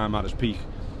 at his prime, at his peak.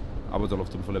 I would have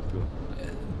loved him for Liverpool.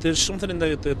 There's something in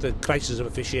the crisis of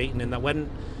officiating in that when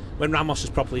Ramos is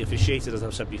properly officiated, as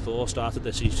I've said before, started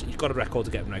this, he's got a record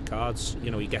of getting red cards.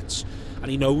 He gets,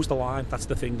 and he knows the line. That's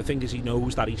the thing. The thing is, he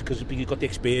knows that because he's got the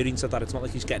experience of that. It's not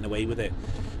like he's getting away with it.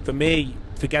 For me,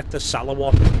 forget the Salah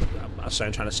one. As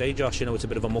I'm trying to say, Josh, it's a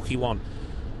bit of a mucky one.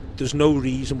 There's no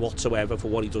reason whatsoever for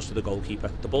what he does to the goalkeeper.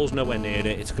 The ball's nowhere near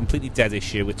it. It's a completely dead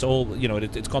issue. It's all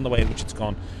it's gone the way in which it's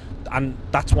gone, and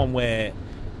that's one where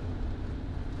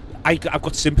I've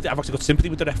got sympathy. I've actually got sympathy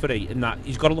with the referee in that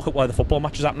he's got to look at why the football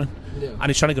match is happening, and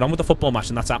he's trying to get on with the football match,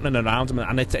 and that's happening around him,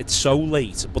 and it's so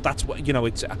late. But that's what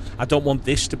it's. I don't want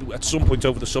this to be. At some point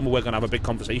over the summer, we're going to have a big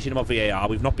conversation about VAR.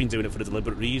 We've not been doing it for a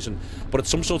deliberate reason, but at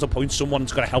some sort of point,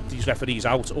 someone's got to help these referees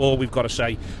out, or we've got to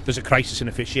say there's a crisis in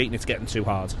officiating. It's getting too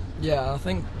hard. Yeah, I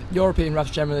think European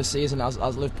refs generally this season, as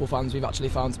Liverpool fans, we've actually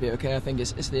found to be okay. I think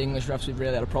it's the English refs we've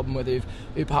really had a problem with,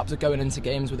 who perhaps are going into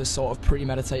games with this sort of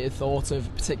premeditated thought of,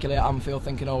 particularly at Anfield,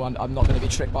 thinking, I'm not going to be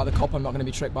tricked by the cop, I'm not going to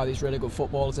be tricked by these really good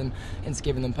footballers into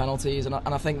giving them penalties, and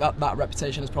I think that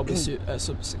reputation has probably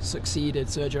succeeded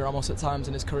Sergio Ramos at times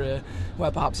in his career, where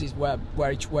perhaps he's where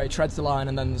he treads the line,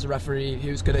 and then there's a referee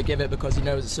who's going to give it because he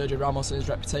knows it's Sergio Ramos and his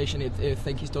reputation. He'll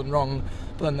think he's done wrong,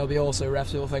 but then there'll be also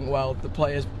refs who will think, well, the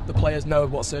players know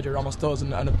what Sergio Ramos does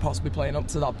and are possibly playing up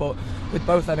to that. But with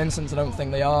both them incidents, I don't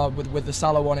think they are. With the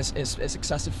Salah one, it's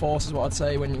excessive force is what I'd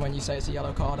say when you say it's a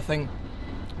yellow card. I think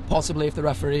possibly if the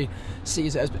referee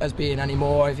sees it as being any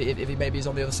more, if he maybe is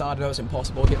on the other side, I know it's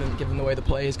impossible given the way the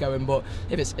play is going, but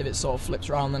if it sort of flips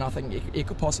around, then I think he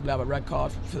could possibly have a red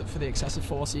card for the excessive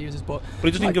force he uses. But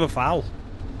he doesn't even give a foul.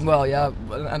 Well, yeah,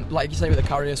 and like you say with the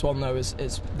Karius one though, is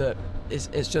that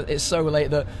it's so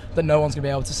late that no one's going to be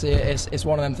able to see it. It's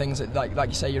one of them things that, like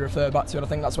you say, you refer back to, and I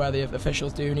think that's where the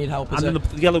officials do need help. And then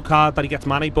the yellow card that he gets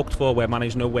Mane booked for, where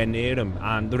Mane's nowhere near him,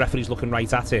 and the referee's looking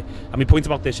right at it. I mean, point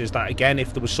about this is that, again,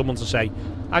 if there was someone to say,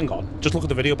 hang on, just look at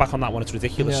the video back on that one, it's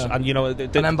ridiculous. Yeah. And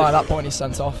and then by that point he's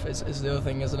sent off is the other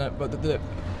thing, isn't it? But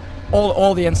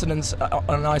all the incidents on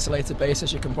an isolated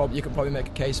basis, you can probably make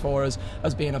a case for as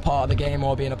being a part of the game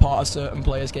or being a part of certain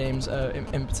players' games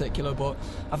in particular. But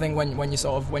I think when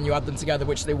you add them together,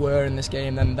 which they were in this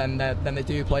game, then they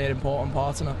do play an important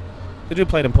part in it. They do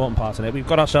play an important part in it. We've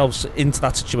got ourselves into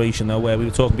that situation though, where we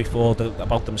were talking before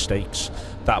about the mistakes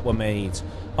that were made.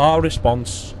 Our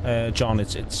response, John,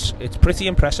 it's pretty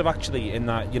impressive actually. In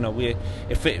that, you know,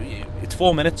 it's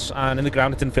 4 minutes, and in the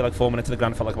ground it didn't feel like 4 minutes. In the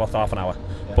ground it felt like about half an hour,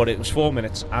 but it was 4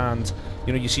 minutes. And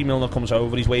you know, you see Milner comes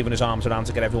over, he's waving his arms around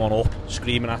to get everyone up,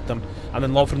 screaming at them, and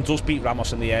then Lovren does beat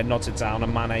Ramos in the air, nods it down,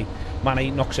 and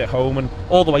Mane knocks it home. And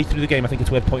all the way through the game, I think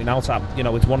it's worth pointing out that, you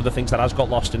know, it's one of the things that has got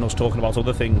lost in us talking about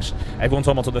other things. Everyone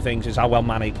talking about other things is how well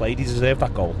Mane played. He deserved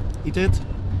that goal. He did,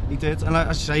 and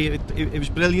I say it was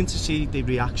brilliant to see the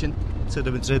reaction to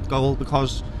the Madrid goal,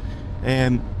 because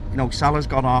you know, Salah's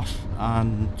got off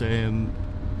and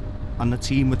the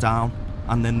team were down,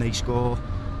 and then they score.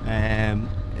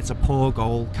 It's a poor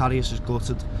goal. Karius is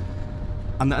gutted,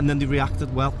 and then they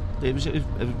reacted well. It was a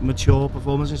mature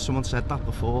performance. Someone said that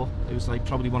before. It was like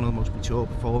probably one of the most mature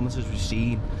performances we've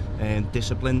seen,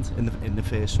 disciplined in the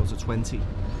first sort of 20.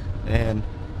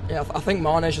 Yeah, I think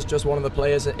Mane's just one of the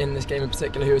players in this game in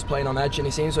particular who is playing on edge, and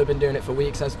he seems to have been doing it for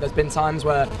weeks. There's been times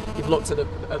where you've looked at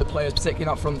the players, particularly in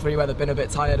that front three, where they've been a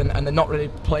bit tired and they're not really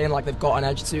playing like they've got an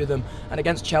edge to them. And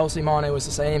against Chelsea, Mane was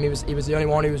the same. He was the only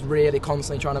one who was really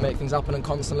constantly trying to make things happen and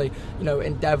constantly, you know,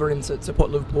 endeavouring to put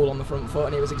Liverpool on the front foot.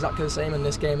 And he was exactly the same in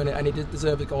this game, and he did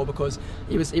deserve the goal because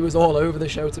he was all over the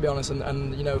show, to be honest.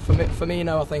 And you know, for me, you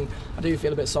know, I think I do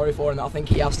feel a bit sorry for him. I think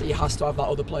he has to have that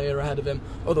other player ahead of him.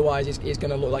 Otherwise, he's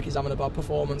going to look like he's having a bad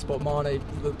performance. But Mane,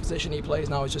 the position he plays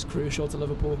now is just crucial to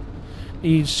Liverpool.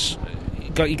 He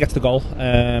gets the goal,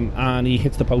 and he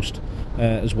hits the post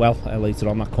as well later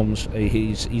on. That comes.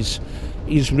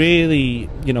 He's really,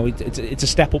 you know, it's a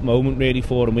step up moment really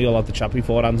for him. We all had the chat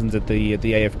beforehand and did the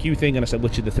AFQ thing, and I said,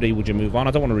 which of the three would you move on?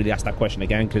 I don't want to really ask that question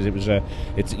again because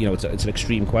it's an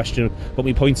extreme question. But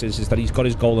my point is that he's got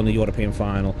his goal in the European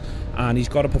final, and he's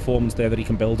got a performance there that he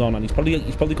can build on, and he's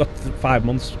probably got 5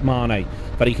 months, Mane,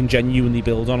 that he can genuinely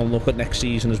build on and look at next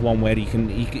season as one where he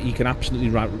can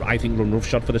absolutely, I think, run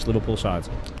roughshod for this Liverpool side.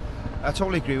 I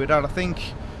totally agree with that. I think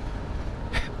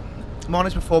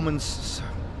Mane's performance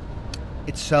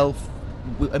itself,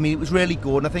 I mean, it was really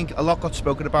good, and I think a lot got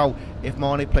spoken about if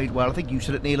Mane played well. I think you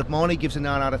said it, Neil. If Mane gives a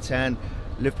 9 out of 10,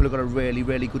 Liverpool have got a really,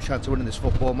 really good chance of winning this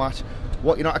football match.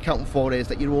 What you're not accounting for is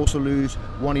that you also lose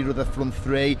one of the front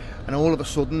three, and all of a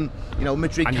sudden, you know,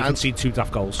 Madrid and you can see 2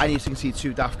 daft goals. And you can see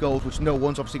 2 daft goals, which no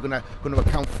one's obviously going to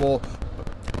account for.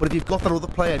 But if you've got that other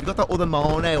player, if you've got that other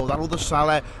Mane or that other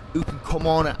Salah who can come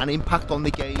on and impact on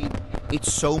the game,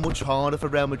 it's so much harder for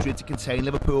Real Madrid to contain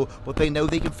Liverpool. But they know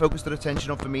they can focus their attention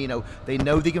on Firmino. They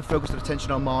know they can focus their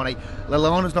attention on Mane.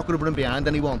 Lallana's not going to run behind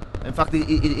anyone. In fact,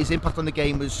 his impact on the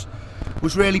game was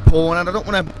really poor. And I don't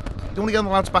want to get on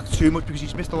the lads back too much because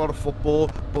he's missed a lot of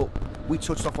football. But we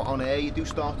touched off it on air. You do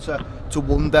start to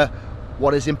wonder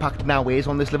what his impact now is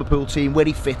on this Liverpool team, where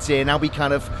he fits in, how he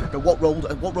kind of, you know, what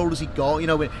role has he got, you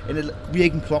know, in a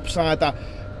Jurgen Klopp side that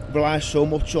relies so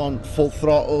much on full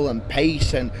throttle and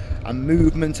pace and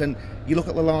movement. And you look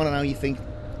at Lallana now, you think,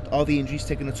 are the injuries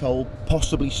taking a toll?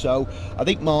 Possibly so. I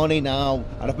think Mane now,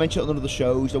 and I've mentioned it on other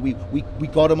shows, that we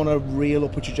got him on a real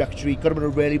upward trajectory, got him at a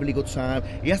really, really good time.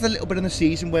 He has a little bit in the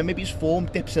season where maybe his form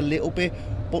dips a little bit,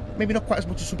 but maybe not quite as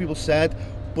much as some people said.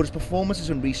 But his performances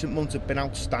in recent months have been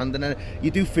outstanding, and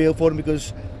you do feel for him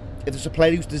because if there's a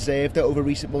player who's deserved it over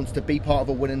recent months to be part of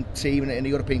a winning team in the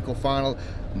European Cup final,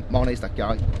 Mane's that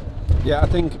guy. Yeah, I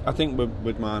think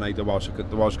with Mane there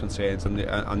was concerns, and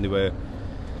they were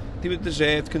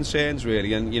deserved concerns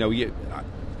really, and you know,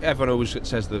 everyone always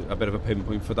says that a bit of a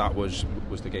pinpoint for that was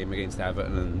the game against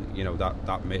Everton, and you know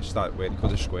that miss that where he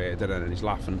could have squared it, and he's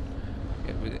laughing.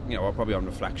 You know, probably on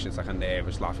reflection, it's like a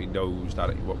nervous laugh. He knows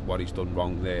that what he's done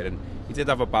wrong there, and he did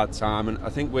have a bad time. And I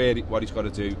think what he's got to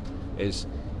do is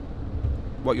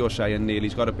what you're saying, Neil.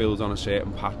 He's got to build on a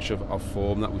certain patch of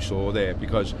form that we saw there,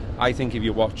 because I think if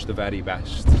you watch the very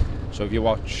best, so if you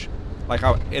watch like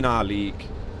in our league,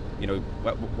 you know,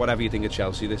 whatever you think of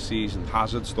Chelsea this season,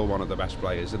 Hazard's still one of the best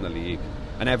players in the league,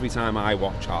 and every time I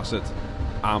watch Hazard,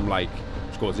 I'm like,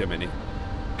 scores him in it,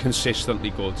 consistently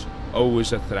good,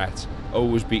 always a threat,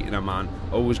 always beating a man,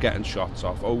 always getting shots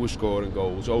off, always scoring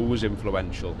goals, always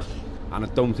influential. And I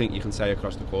don't think you can say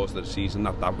across the course of the season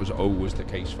that was always the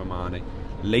case for Mane.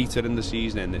 Later in the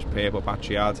season, in this purple patch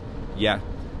he had, yeah.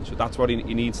 So that's what he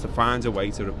needs to find a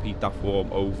way to repeat that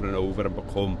form over and over and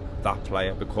become that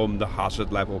player, become the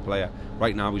Hazard level player.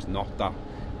 Right now he's not that.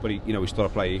 but he's still a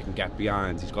player you can get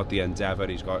behind. He's got the endeavour,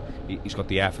 he's got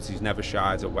the effort, he's never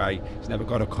shied away, he's never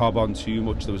got a cob on too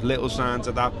much. There was little signs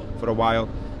of that for a while.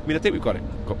 I mean, I think we've got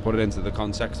to put it into the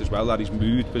context as well, that his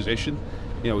moved position,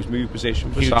 his moved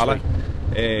position for Salah,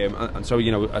 and so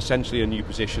essentially a new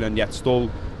position, and yet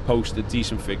still posted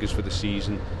decent figures for the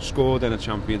season, scored in a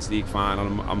Champions League final,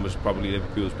 and was probably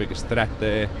Liverpool's biggest threat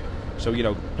there. So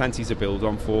plenty to build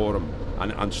on for him,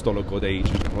 and still a good age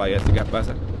as a player to get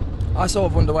better. I sort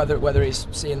of wonder whether he's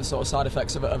seeing the sort of side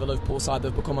effects of a Liverpool side that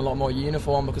have become a lot more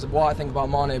uniform, because of what I think about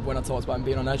Mane when I talked about him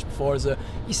being on edge before is that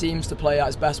he seems to play at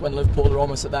his best when Liverpool are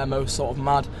almost at their most sort of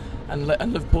mad, and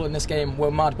Liverpool in this game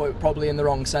were mad, but probably in the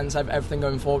wrong sense. Everything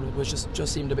going forward was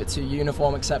just seemed a bit too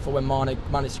uniform, except for when Mane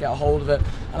managed to get a hold of it.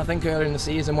 And I think earlier in the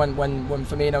season when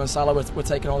Firmino and Salah were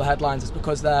taking all the headlines, it's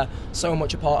because they're so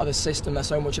much a part of the system, they're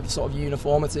so much of the sort of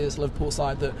uniformity as Liverpool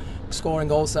side, that scoring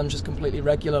goals to them is just completely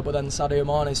regular. But then Sadio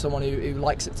Mane is someone who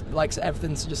likes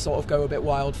everything to just sort of go a bit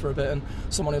wild for a bit, and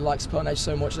someone who likes to put on edge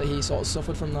so much that he sort of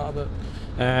suffered from that a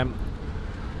bit.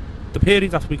 The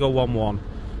period after we go 1-1,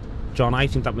 John, I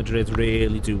think that Madrid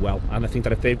really do well, and I think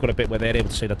that if they've got a bit where they're able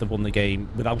to say that they've won the game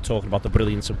without talking about the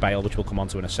brilliance of Bale, which we'll come on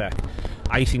to in a sec,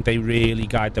 I think they really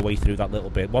guide their way through that little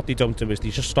bit. What they don't do is they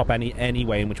just stop any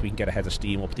way in which we can get a head of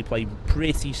steam up. They play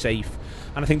pretty safe,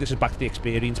 and I think this is back to the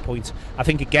experience point. I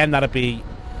think again that'd be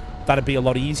a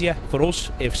lot easier for us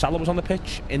if Salah was on the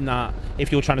pitch, in that if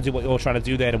you're trying to do what you're trying to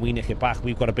do there and we nick it back,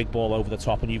 we've got a big ball over the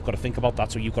top and you've got to think about that,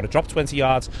 so you've got to drop 20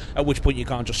 yards, at which point you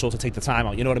can't just sort of take the time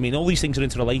out, you know what I mean? All these things are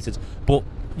interrelated, but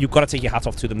you've got to take your hat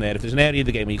off to them there. If there's an area of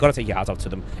the game where you've got to take your hat off to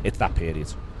them, it's that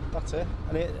period. That's it.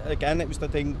 And it was the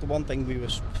one thing we were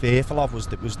fearful of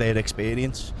was their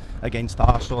experience against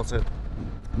our sort of,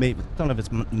 maybe, I don't know if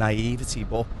it's naivety,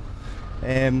 but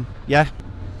yeah.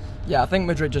 Yeah, I think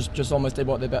Madrid just almost did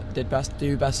what they do best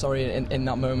in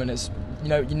that moment. Is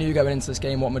you knew going into this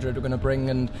game what Madrid were going to bring,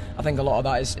 and I think a lot of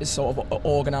that is sort of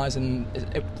organising.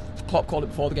 Klopp called it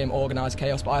before the game organised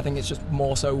chaos, but I think it's just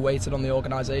more so weighted on the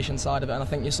organisation side of it. And I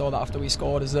think you saw that after we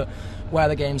scored, is that where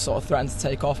the game sort of threatened to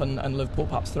take off and Liverpool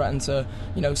perhaps threatened to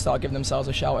start giving themselves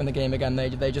a shout in the game again,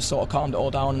 they just sort of calmed it all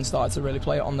down and started to really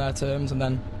play it on their terms. And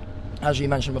then, as you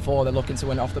mentioned before, they're looking to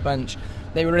win it off the bench.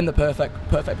 They were in the perfect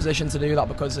position to do that,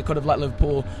 because they could have let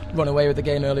Liverpool run away with the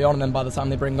game early on, and then by the time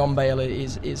they bring on Bale,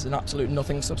 is an absolute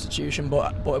nothing substitution.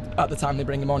 But at the time they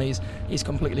bring him on, he's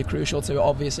completely crucial to it.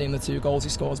 Obviously, in the 2 goals he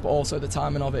scores, but also the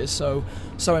timing of it is so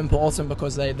important,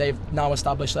 because they've now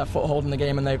established their foothold in the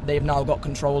game, and they've now got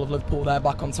control of Liverpool. They're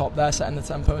back on top. They're setting the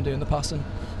tempo and doing the passing.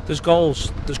 There's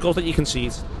goals that you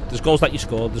concede. There's goals that you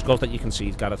score. There's goals that you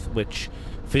concede, Gareth, which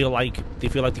feel like they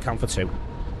count for 2,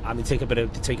 and they take a bit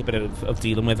of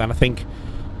dealing with. And I think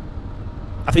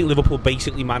Liverpool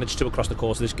basically managed to, across the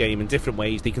course of this game, in different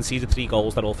ways. They conceded 3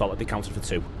 goals that all felt like they counted for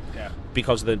 2,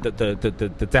 because of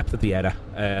the depth of the error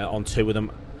on 2 of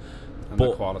them. And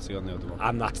the quality on the other one.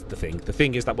 And that's the thing. The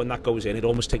thing is that when that goes in, it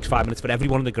almost takes 5 minutes for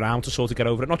everyone on the ground to sort of get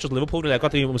over it. Not just Liverpool, really. I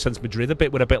got the almost sense Madrid a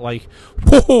bit. We're a bit like,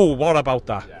 whoa, what about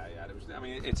that? Yeah.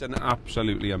 It's an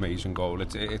absolutely amazing goal.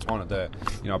 It's one of the,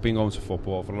 I've been going to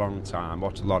football for a long time,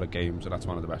 watched a lot of games, and that's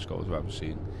one of the best goals I've ever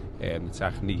seen. The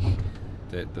technique,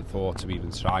 the thought to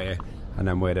even try it, and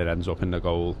then where it ends up in the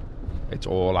goal, it's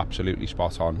all absolutely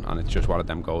spot on, and it's just one of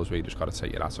them goals where you just got to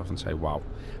take your hat off and say wow.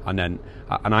 And then,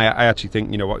 I actually think,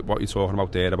 what you're talking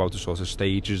about there, about the sort of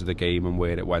stages of the game and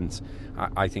where it went,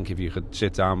 I think if you could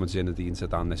sit down with Zinedine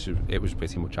Zidane, it was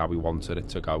pretty much how we wanted it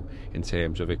to go, in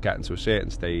terms of it getting to a certain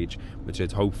stage, which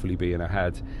is hopefully being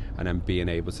ahead, and then being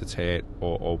able to turn,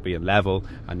 or being level,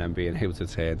 and then being able to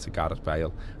turn to Gareth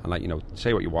Bale. And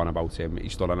say what you want about him,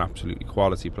 he's still an absolutely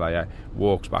quality player,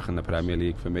 walks back in the Premier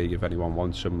League for me. If anyone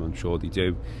wants him, I'm sure they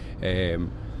do.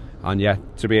 And yeah,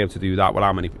 to be able to do that, well,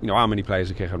 how many players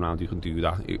are kicking around who can do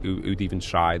that, who'd even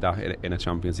try that in a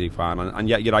Champions League final? And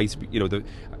yet you're right,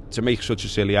 to make such a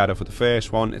silly error for the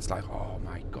first one, it's like, oh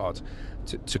my God.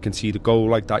 To concede a goal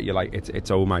like that, you're like,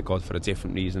 it's oh my God, for a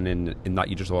different reason, in that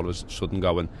you just all of a sudden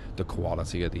going, the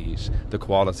quality of these,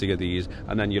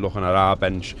 and then you're looking at our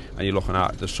bench, and you're looking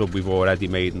at the sub we've already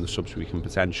made and the subs we can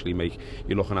potentially make.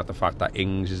 You're looking at the fact that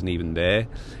Ings isn't even there.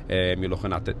 You're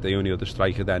looking at the only other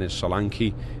striker then is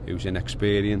Solanke, who's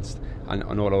inexperienced, and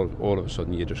all of a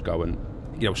sudden you're just going,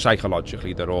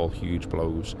 psychologically they're all huge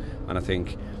blows. And I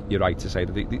think you're right to say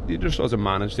that they just sort of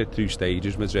managed it through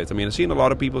stages, Madrid. I mean, I've seen a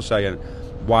lot of people saying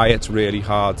why it's really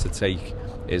hard to take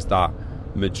is that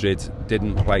Madrid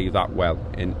didn't play that well,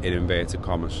 in inverted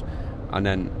commas. And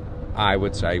then I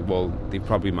would say, well, they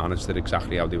probably managed it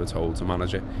exactly how they were told to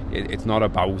manage it. It's not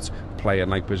about playing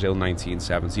like Brazil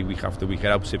 1970 week after week. It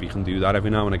helps if you can do that every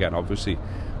now and again, obviously.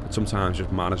 But sometimes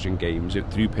just managing games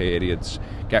through periods,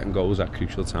 getting goals at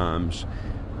crucial times,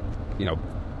 you know,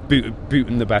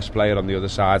 booting the best player on the other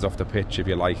side off the pitch, if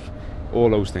you like. All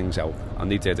those things help,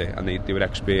 and they did it, and they were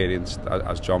experienced,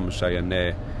 as John was saying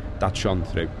there. That shone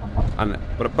through.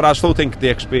 But I still think the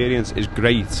experience is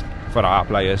great for our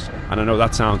players, and I know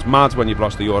that sounds mad when you've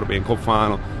lost the European Cup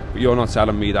final, but you're not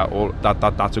telling me that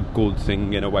that's a good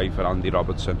thing in a way for Andy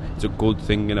Robertson. It's a good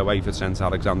thing in a way for Trent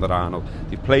Alexander-Arnold.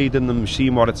 They've played in them, they've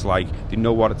seen what it's like, they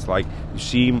know what it's like, they've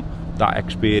seen that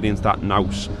experience, that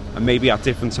nous, and maybe at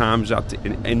different times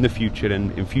in the future,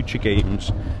 in future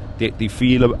games, they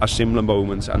feel a similar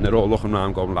moment, and they're all looking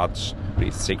around going, lads, we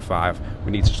need to take 5,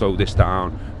 we need to slow this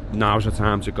down. Now's the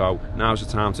time to go, now's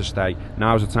the time to stay,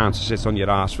 now's the time to sit on your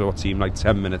arse for what seemed like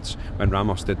 10 minutes when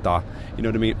Ramos did that. You know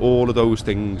what I mean? All of those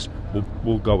things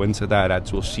will go into their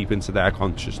heads, will seep into their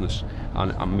consciousness,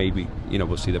 and maybe, you know,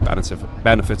 we'll see the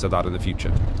benefits of that in the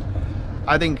future.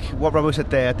 I think what Ramos said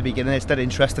there at the beginning is that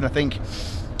interesting. I think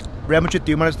Real Madrid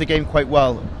do manage the game quite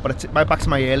well, but it's back to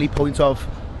my early point of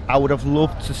I would have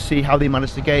loved to see how they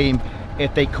manage the game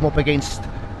if they come up against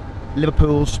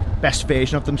Liverpool's best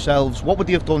version of themselves. What would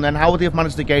they have done then? How would they have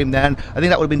managed the game then? I think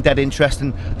that would have been dead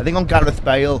interesting. I think on Gareth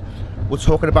Bale, we're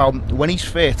talking about when he's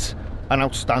fit, an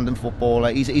outstanding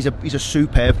footballer. He's a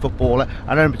superb footballer. I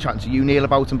remember chatting to you, Neil,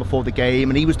 about him before the game,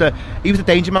 and he was the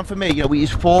danger man for me. You know,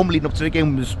 his form leading up to the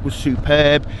game was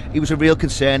superb. He was a real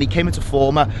concern. He came into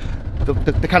form at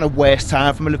the kind of worst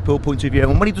time from a Liverpool point of view,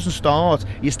 and when he doesn't start,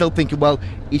 you're still thinking, well,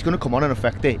 he's going to come on and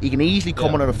affect it. He can easily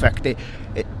come on and affect it.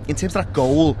 In terms of that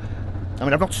goal, I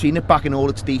mean, I've not seen it back in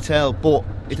all its detail, but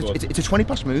it's a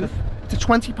 20-pass move. It's a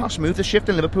 20-pass move. They're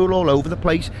shifting Liverpool all over the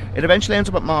place. It eventually ends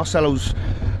up at Marcelo's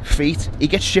feet. He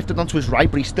gets shifted onto his right,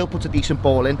 but he still puts a decent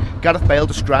ball in. Gareth Bale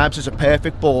describes as a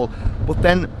perfect ball, but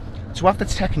then to have the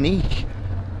technique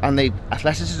and the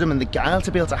athleticism and the guile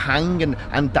to be able to hang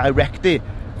and direct it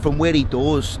from where he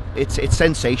does, it's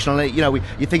sensational. You know,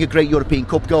 you think of great European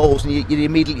Cup goals, and you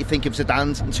immediately think of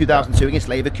Zidane's in 2002 against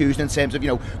Leverkusen in terms of, you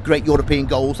know, great European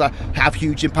goals that have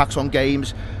huge impacts on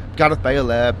games. Gareth Bale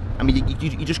there, I mean,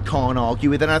 you just can't argue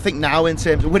with it. And I think now, in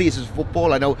terms of where he is as a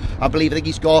footballer, I think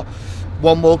he's got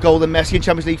one more goal than Messi in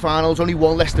Champions League finals, only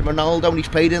one less than Ronaldo, and he's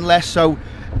played in less, so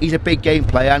he's a big game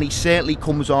player, and he certainly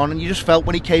comes on, and you just felt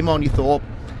when he came on, you thought,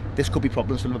 this could be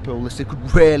problems for Liverpool. This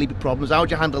could really be problems. How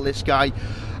do you handle this guy?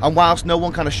 And whilst no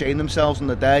one kind of shamed themselves on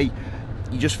the day,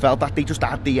 you just felt that they just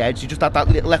had the edge. You just had that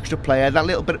little extra player, that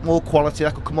little bit more quality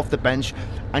that could come off the bench.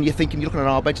 And you're looking at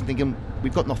our bench and thinking,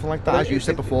 we've got nothing like that, as you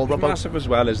said before, Rob. It's massive as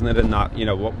well, isn't it? In that, you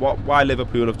know, why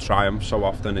Liverpool have triumphed so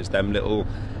often is them little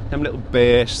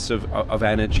bursts of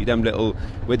energy, them little,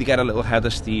 where they get a little head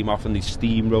of steam off and they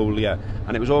steamroll you.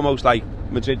 And it was almost like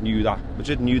Madrid knew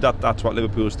that that's what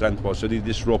Liverpool's strength was, so they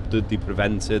disrupted, they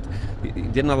prevented, they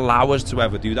didn't allow us to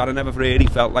ever do that. I never really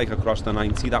felt like across the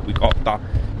 90 that we got that.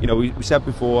 You know, we said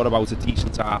before about a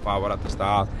decent half hour at the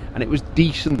start, and it was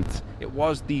decent,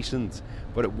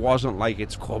 but it wasn't like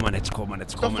it's coming. It's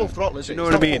not full throttle, is it? You know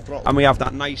what I mean? And we have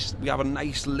a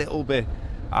nice little bit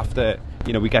after,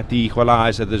 you know, we get the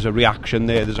equaliser, there's a reaction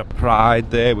there, there's a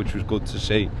pride there, which was good to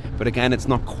see. But again, it's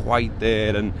not quite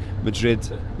there, and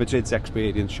Madrid's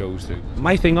experience shows through.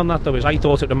 My thing on that, though, is I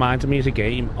thought it reminded me of a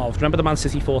game of, remember the Man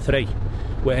City 4-3,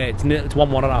 where it's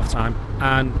 1-1 at half time,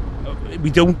 and we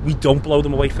don't blow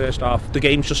them away first half. The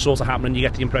game's just sort of happening. You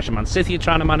get the impression Man City are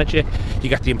trying to manage it. You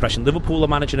get the impression Liverpool are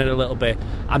managing it a little bit,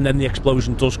 and then the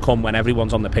explosion does come when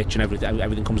everyone's on the pitch and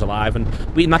everything comes alive. And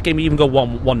in that game we even go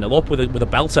 1-0 up with a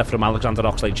belter from Alexander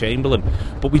Oxlade-Chamberlain.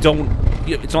 But we don't.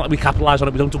 It's not that we capitalise on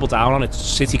it. We don't double down on it.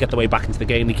 City get the way back into the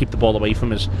game. They keep the ball away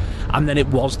from us, and then it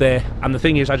was there. And the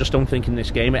thing is, I just don't think in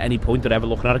this game at any point they're ever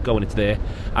looking at it going, it's there.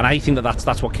 And I think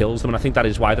that's what kills them. And I think that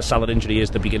is why the Salah injury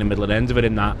is the beginning, middle, and end of it.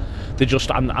 In that they just.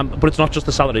 But it's not just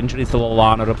the Salah injury; it's the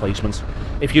Lallana replacement.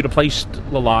 If you replaced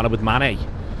Lallana with Mane,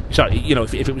 sorry, you know,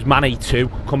 if it was Mane 2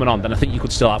 coming on, then I think you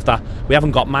could still have that. We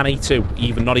haven't got Mane 2,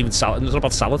 not even Salah. It's not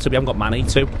about Salah 2. We haven't got Mane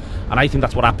 2, and I think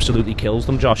that's what absolutely kills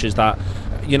them, Josh. Is that,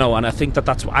 you know, and I think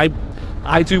that's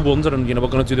I do wonder, and you know, we're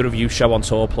going to do the review show on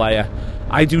Tour Player.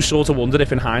 I do sort of wonder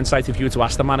if, in hindsight, if you were to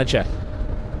ask the manager,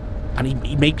 and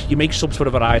you make subs for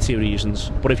a variety of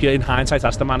reasons, but if you in hindsight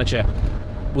ask the manager,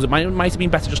 might have been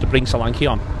better just to bring Solanke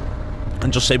on,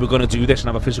 and just say we're going to do this and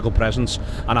have a physical presence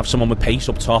and have someone with pace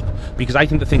up top, because I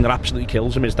think the thing that absolutely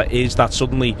kills him is that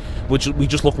suddenly we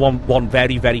just look one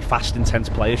very, very fast, intense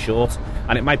player short,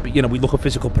 and it might be, we look a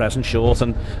physical presence short,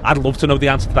 and I'd love to know the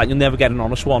answer to that. You'll never get an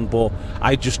honest one, but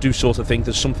I just do sort of think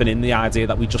there's something in the idea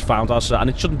that we just found ourselves, and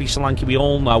it shouldn't be Solanke. We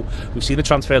all know, we've seen the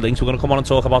transfer links, we're going to come on and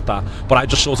talk about that, but I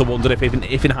just sort of wondered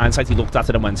if in hindsight he looked at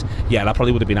it and went, yeah, I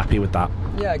probably would have been happy with that.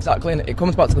 Yeah, exactly, and it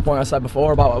comes back to the point I said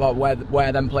before about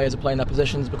where them players are playing their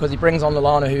positions, because he brings on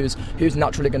Lallana who's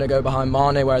naturally going to go behind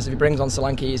Mane, whereas if he brings on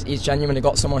Solanke, he's genuinely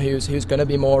got someone who's going to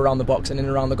be more around the box and in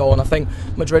and around the goal. And I think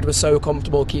Madrid was so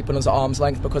comfortable keeping us at arm's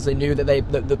length because they knew that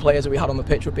the players that we had on the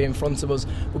pitch would be in front of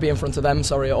them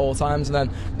at all times, and then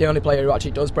the only player who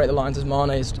actually does break the lines is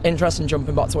Mane. It's interesting,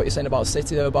 jumping back to what you're saying about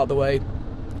City though, about the way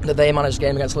that they managed the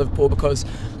game against Liverpool, because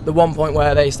the one point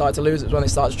where they started to lose it was when they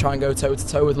started to try and go toe to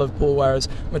toe with Liverpool, whereas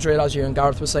Madrid, as you and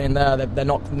Gareth were saying there, they're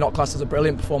not classed as a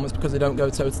brilliant performance because they don't go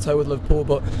toe to toe with Liverpool,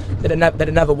 but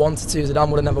they'd never wanted to. Zidane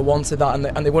would have never wanted that,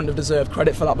 and they wouldn't have deserved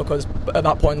credit for that, because at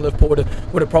that point Liverpool would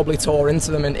have probably tore into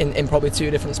them in probably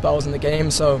two different spells in the game.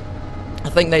 So I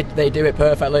think they do it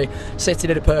perfectly. City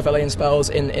did it perfectly in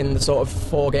spells in the sort of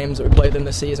 4 games that we played in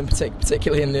the season,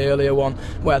 particularly in the earlier one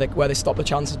where they stopped the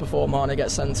chances before Mane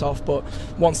gets sent off. But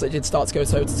once they did start to go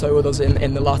toe to toe with us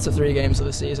in the latter 3 games of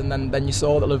the season, then you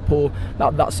saw that Liverpool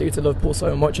that suited Liverpool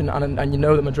so much, and you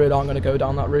know that Madrid aren't going to go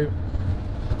down that route.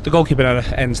 The goalkeeper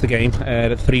ends the game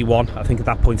at 3-1. I think at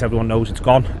that point everyone knows it's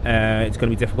gone. It's going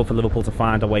to be difficult for Liverpool to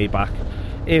find a way back.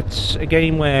 It's a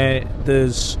game where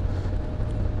there's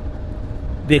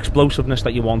the explosiveness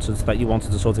that you wanted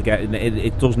to sort of get,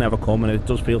 it does never come, and it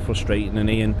does feel frustrating. And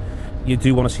Ian, you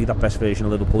do want to see that best version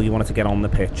of Liverpool. You want it to get on the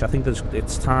pitch. I think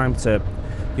it's time to,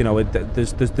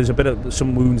 there's a bit of,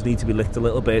 some wounds need to be licked a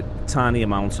little bit, tiny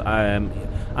amounts.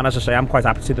 And as I say, I'm quite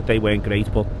happy to say that they weren't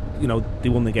great, but they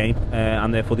won the game,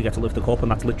 and therefore they get to lift the cup, and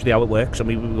that's literally how it works. I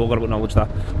mean, we've all got to acknowledge that.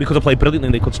 We could have played brilliantly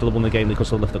and they could still have won the game, they could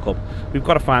still lift the cup. We've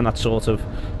got to find that sort of,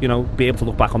 be able to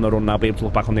look back on the run now, be able to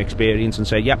look back on the experience and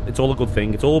say, yeah, it's all a good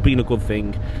thing, it's all been a good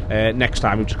thing. Next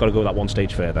time we've just got to go that one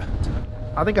stage further.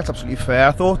 I think that's absolutely fair.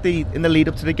 I thought in the lead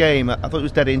up to the game, I thought it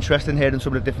was dead interesting hearing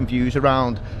some of the different views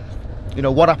around,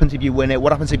 what happens if you win it?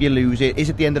 What happens if you lose it? Is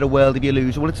it the end of the world if you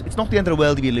lose it? Well, it's not the end of the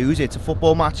world if you lose it. It's a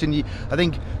football match, and I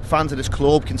think fans of this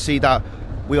club can see that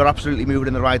we are absolutely moving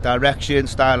in the right direction,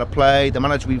 style of play, the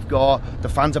manager we've got, the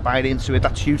fans are buying into it.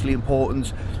 That's hugely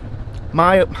important.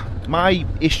 My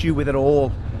issue with it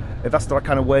all, if that's the right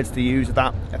kind of words to use, is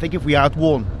that I think if we had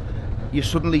won, you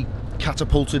suddenly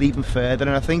catapulted even further,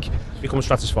 and I think become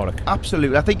stratospheric.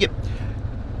 Absolutely. I think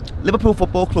Liverpool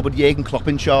Football Club with Jurgen Klopp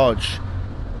in charge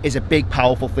is a big,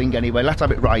 powerful thing anyway. Let's have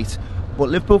it right. But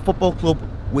Liverpool Football Club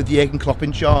with Jurgen Klopp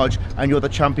in charge and you're the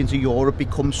champions of Europe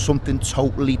becomes something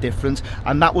totally different.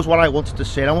 And that was what I wanted to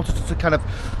say. I wanted to kind of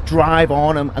drive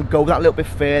on and go that little bit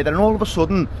further. And all of a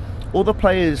sudden, other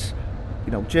players,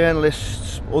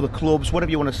 journalists, other clubs, whatever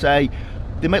you want to say,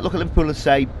 they might look at Liverpool and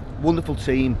say, wonderful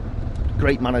team,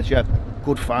 great manager,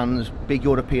 good fans, big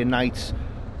European nights,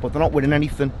 but they're not winning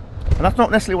anything. And that's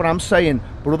not necessarily what I'm saying,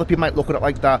 but other people might look at it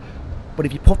like that. But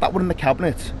if you put that one in the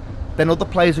cabinet, then other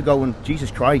players are going,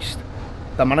 Jesus Christ,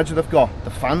 the manager they've got,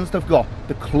 the fans they've got,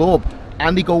 the club,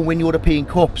 and they go win European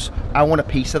Cups. I want a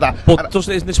piece of that. But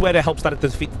isn't this where it helps that the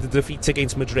defeats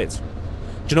against Madrid? Do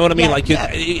you know what I mean?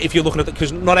 If you're looking at it,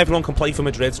 because not everyone can play for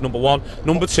Madrid, number one.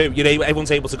 Number two,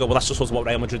 everyone's able to go, well, that's just sort of what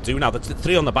Real Madrid do now. There's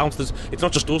 3 on the bounce. It's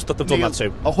not just us that they've done that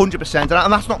too. 100%.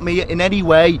 And that's not me in any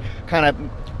way kind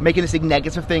of making this a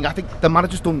negative thing. I think the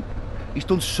manager's done... He's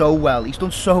done so well,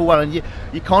 and you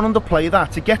can't underplay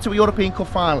that. To get to a European Cup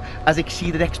final has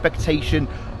exceeded expectation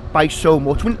by so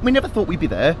much. We never thought we'd be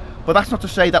there, but that's not to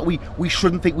say that we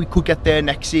shouldn't think we could get there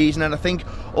next season. And I think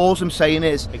all I'm saying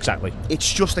is, exactly, it's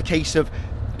just a case of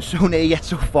so near yet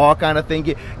so far kind of thing.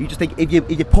 You just think if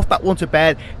you put that one to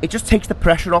bed, it just takes the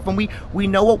pressure off. And we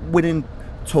know what winning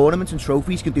tournaments and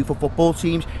trophies can do for football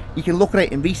teams. You can look at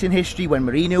it in recent history when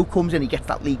Mourinho comes in, he gets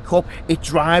that League Cup, it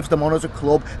drives them on as a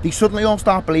club. They suddenly all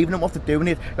start believing in what they're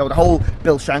doing. The whole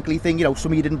Bill Shankly thing,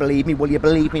 some of you didn't believe me, well, you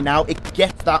believe me now. It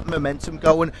gets that momentum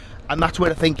going, and that's where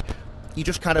I think you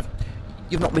just kind of,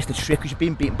 you've not missed a trick because you've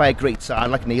been beaten by a great side,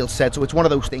 like Neil said. So it's one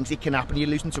of those things, it can happen. You're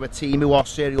losing to a team who are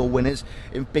serial winners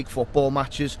in big football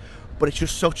matches, but it's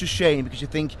just such a shame because you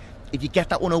think, if you get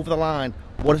that one over the line,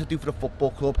 what does it do for the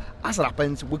football club? As it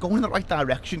happens, we're going in the right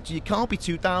direction, so you can't be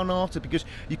too downhearted because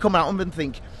you come out and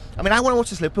think, I mean, I want to watch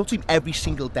this Liverpool team every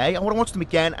single day. I want to watch them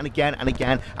again and again and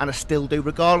again, and I still do,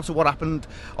 regardless of what happened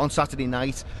on Saturday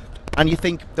night. And you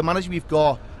think, the manager we've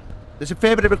got, there's a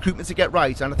fair bit of recruitment to get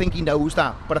right, and I think he knows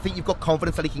that, but I think you've got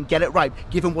confidence that he can get it right,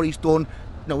 given what he's done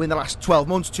in the last 12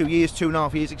 months, 2 years,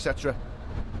 2.5 years, etc.?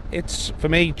 It's, for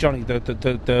me, Johnny,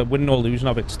 the winning or losing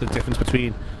of it's the difference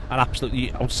between an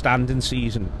absolutely outstanding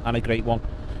season and a great one.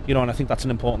 And I think that's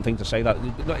an important thing to say, that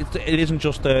it isn't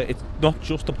just it's not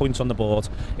just the points on the board,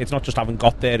 it's not just having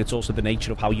got there, it's also the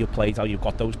nature of how you played, how you've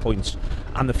got those points,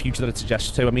 and the future that it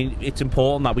suggests too. I mean, it's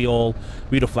important that we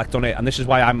reflect on it, and this is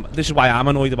why I'm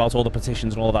annoyed about all the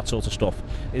petitions and all that sort of stuff.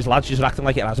 Is lads just acting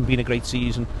like it hasn't been a great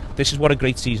season. This is what a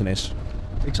great season is.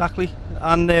 Exactly,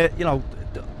 and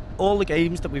all the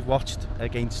games that we've watched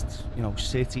against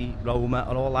City, Roma,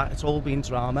 and all that, it's all been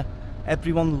drama.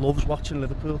 Everyone loves watching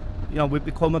Liverpool. We've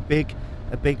become a big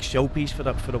showpiece for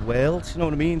the world. You know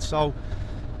what I mean? So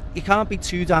you can't be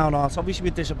too downhearted. Obviously,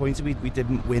 we're disappointed we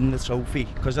didn't win the trophy,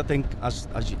 because I think, as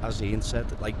Ian said,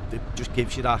 like, it just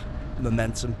gives you that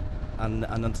momentum and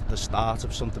the start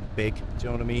of something big. Do you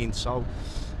know what I mean? So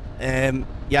and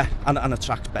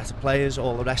attracts better players,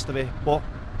 all the rest of it. But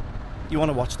you want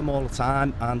to watch them all the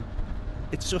time, and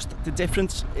it's just the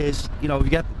difference is you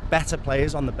get better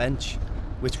players on the bench,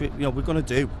 which we're going to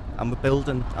do, and we're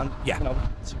building, and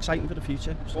it's exciting for the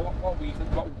future. So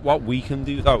what we can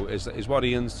do though is what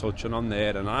Ian's touching on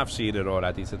there, and I've seen it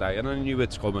already today, and I knew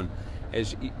it's coming.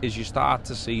 Is you start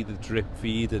to see the drip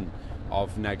feeding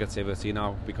of negativity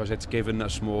now, because it's given a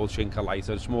small chink of light,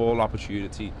 a small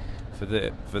opportunity for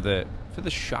the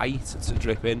shite to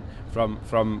drip in from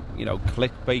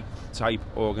clickbait type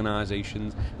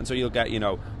organisations, and so you'll get 3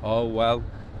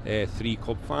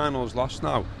 cup finals lost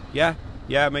now. Yeah,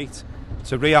 mate.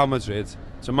 To Real Madrid,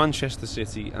 to Manchester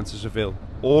City, and to Seville.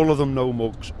 All of them no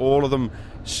mugs. All of them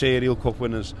serial cup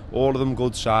winners. All of them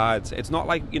good sides. It's not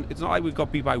like we've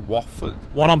got beat by Watford.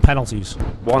 One on penalties.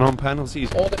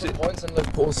 All different points in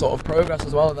Liverpool's sort of progress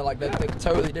as well. They're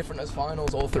totally different as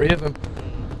finals, all 3 of them.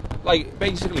 Like,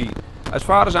 basically, as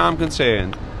far as I'm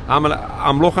concerned,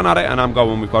 I'm looking at it and I'm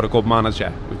going, we've got a good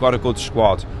manager, we've got a good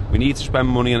squad, we need to spend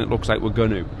money, and it looks like we're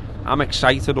going to. I'm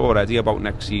excited already about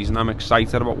next season. I'm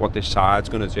excited about what this side's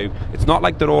going to do. It's not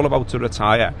like they're all about to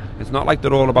retire. It's not like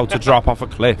they're all about to drop off a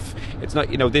cliff. It's not,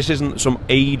 this isn't some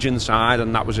aging side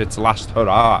and that was its last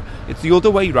hurrah. It's the other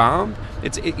way round.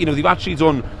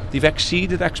 They've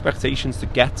exceeded expectations to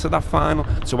get to that final,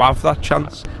 to have that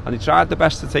chance, and they tried their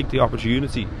best to take the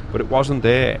opportunity, but it wasn't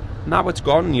there. Now it's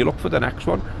gone, and you look for the next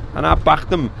one. And I'd back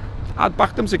them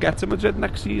to get to Madrid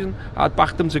next season. I'd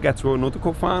back them to get to another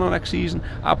cup final next season.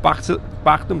 I'd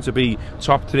back them to be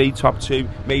top 3, top 2,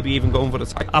 maybe even going for the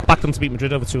title. I'd back them to beat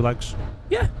Madrid over 2 legs.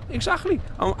 Yeah, exactly.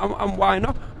 And why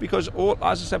not? Because, as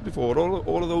I said before,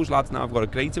 all of those lads now have got a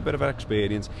greater bit of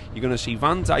experience. You're going to see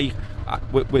Van Dijk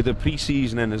with the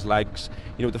pre-season in his legs.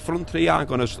 The front 3 aren't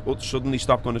going to suddenly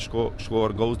stop going to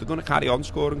scoring goals. They're going to carry on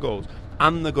scoring goals.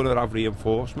 And they're going to have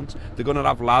reinforcements. They're going to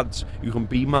have lads who can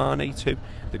be Mane too.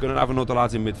 They're going to have another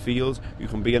lad in midfield who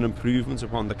can be an improvement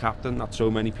upon the captain that so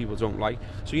many people don't like.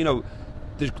 So,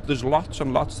 there's lots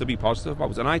and lots to be positive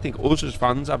about, and I think us as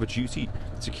fans have a duty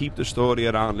to keep the story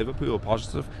around Liverpool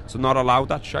positive, to not allow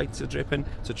that shite to drip in,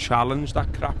 to challenge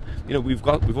that crap.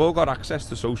 We've all got access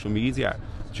to social media.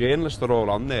 Journalists are all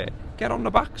on there. Get on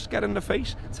the backs, get in the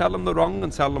face, tell them they're wrong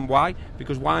and tell them why.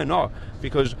 Because why not?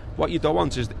 Because what you don't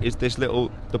want is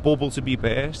the bubble to be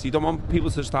burst. You don't want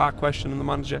people to start questioning the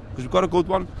manager, because we've got a good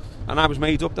one. And I was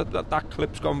made up that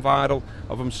clip's gone viral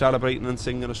of him celebrating and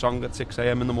singing a song at 6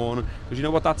 a.m. in the morning. Because you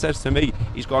know what that says to me?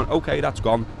 He's gone, okay, that's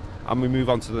gone, and we move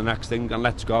on to the next thing, and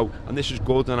let's go. And this is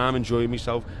good, and I'm enjoying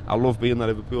myself. I love being the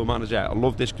Liverpool manager. I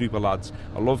love this group of lads.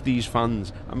 I love these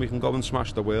fans, and we can go and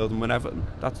smash the world and win Everton.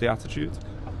 That's the attitude.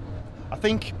 I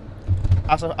think,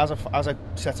 as a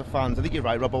set of fans, I think you're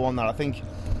right, Robbo, on that. I think,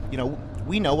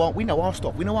 we know our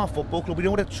stuff. We know our football club. We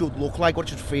know what it should look like, what it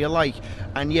should feel like,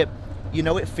 and yet,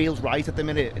 it feels right at the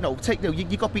minute.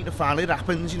 You got beaten in the final, it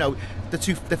happens.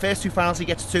 The first 2 finals he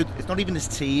gets to, it's not even his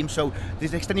team, so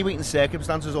there's extenuating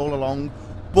circumstances all along.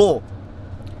 But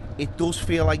it does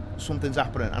feel like something's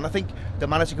happening, and I think the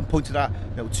manager can point to that.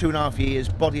 2.5 years,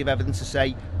 body of evidence to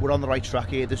say we're on the right track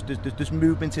here. There's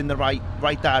movement in the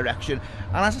right direction,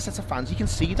 and as I said to fans, you can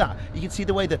see that. You can see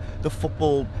the way that the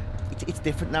football. It's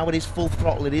different now. It is full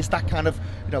throttle. It is that kind of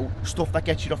stuff that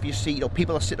gets you off your seat.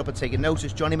 People are sitting up and taking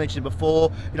notice. Johnny mentioned it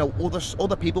before.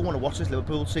 Other people want to watch this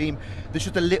Liverpool team. There's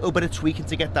just a little bit of tweaking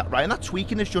to get that right, and that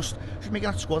tweaking is just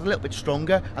making that squad a little bit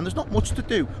stronger. And there's not much to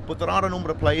do, but there are a number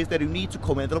of players there who need to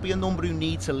come in. There'll be a number who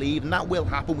need to leave, and that will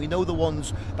happen. We know the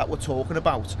ones that we're talking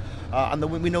about, and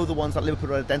we know the ones that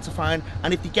Liverpool are identifying.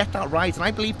 And if they get that right, and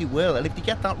I believe they will, and if they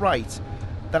get that right,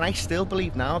 then I still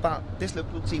believe now that this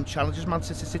Liverpool team challenges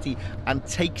Manchester City and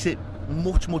takes it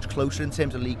much closer in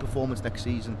terms of league performance next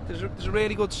season. There's a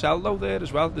really good sell though there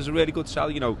as well. There's a really good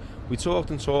sell. You know, we talked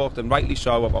and rightly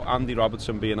so, about Andy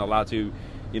Robertson being a lad who,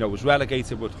 you know, was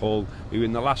relegated with Hull. We were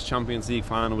in the last Champions League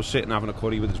final, was sitting having a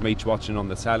curry with his mates watching on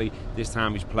the telly. This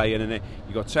time he's playing in it.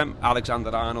 You got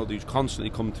Alexander-Arnold, who's constantly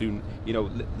come through, you know,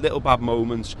 little bad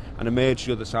moments and emerged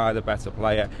the other side a better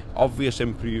player. Obvious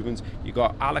improvements. You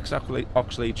got Alex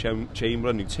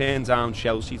Oxlade-Chamberlain, who turned down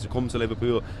Chelsea to come to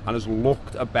Liverpool and has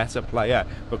looked a better player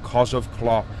because of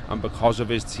Klopp and because of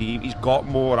his team. He's got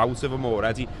more out of him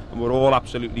already, and we're all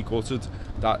absolutely gutted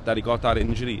that he got that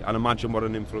injury, and imagine what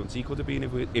an influence he could have been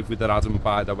if we'd had him,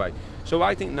 by the way. So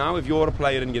I think now, if you're a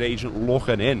player and your agent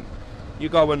looking in,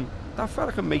 you're going, that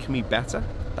fella can make me better,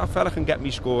 that fella can get me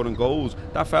scoring goals,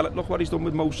 that fella, look what he's done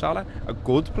with Mo Salah, a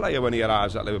good player when he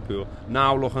arrives at Liverpool,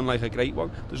 now looking like a great one.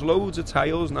 There's loads of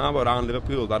tales now around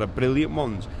Liverpool that are brilliant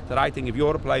ones, that I think if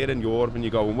you're a player in Europe and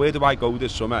you're going, where do I go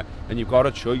this summer, and you've got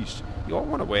a choice, you all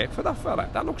want to work for that fella.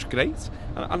 That looks great.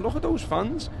 And look at those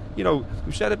fans. You know,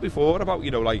 we've said it before about,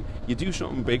 you know, like, you do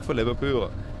something big for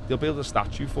Liverpool, they'll build a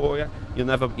statue for you. You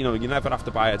never have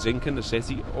to buy a drink in the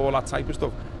city, all that type of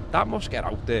stuff. That must get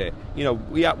out there. You know,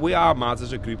 we are mad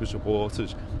as a group of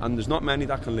supporters, and there's not many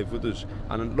that can live with us.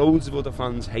 And loads of other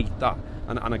fans hate that,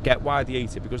 and I get why they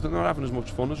hate it, because they're not having as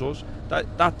much fun as us.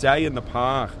 That day in the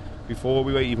park, before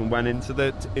we even went into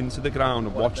the ground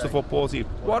and watched the football team,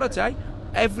 what a day!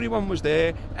 Everyone was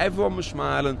there, everyone was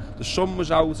smiling, the sun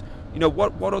was out. You know,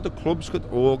 what other clubs could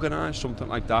organise something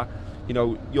like that? You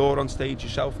know, you're on stage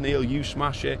yourself, Neil, you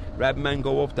smash it, Red Men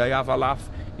go up, they have a laugh.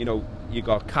 You know, you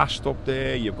got Cast up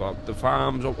there, you've got The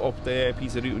Farms up there,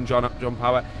 Peter Root and John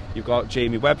Power, you've got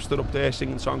Jamie Webster up there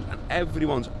singing songs, and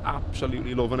everyone's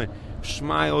absolutely loving it.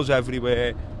 Smiles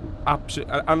everywhere,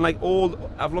 and like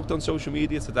I've looked on social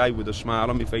media today with a smile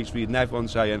on my face, reading everyone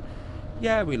saying,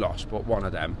 yeah, we lost, but one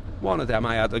of them,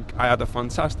 I had a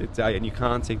fantastic day, and you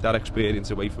can't take that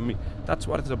experience away from me. That's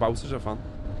what it's about as a fan.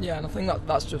 Yeah, and I think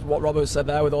that's just what Robbo said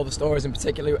there, with all the stories, and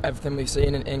particularly everything we've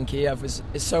seen in Kiev is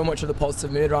so much of the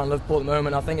positive mood around Liverpool at the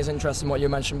moment. I think it's interesting what you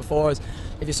mentioned before, is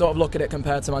if you sort of look at it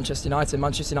compared to Manchester United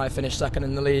finished second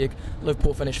in the league,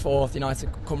 Liverpool finished fourth, United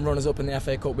come runners up in the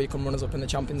FA Cup, we come runners up in the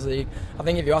Champions League. I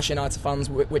think if you ask United fans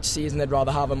which season they'd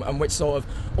rather have and which sort of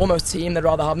almost team they'd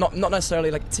rather have, not necessarily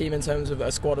like a team in terms of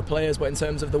a squad of players, but in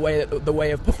terms of the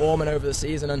way of performing over the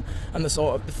season and the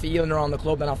sort of the feeling around the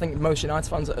club, then I think most United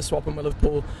fans are swapping with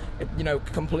Liverpool, you know,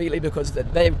 completely, because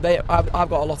I've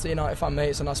got a lot of United fan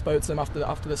mates, and I spoke to them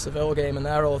after the Seville game, and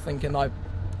they're all thinking like,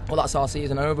 well, that's our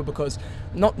season over, because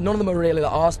none of them are really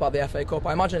that arsed about the FA Cup.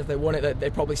 I imagine if they won it,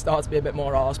 they'd probably start to be a bit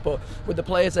more arsed, but with the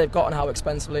players they've got and how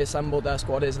expensively assembled their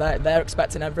squad is, they're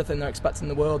expecting everything, they're expecting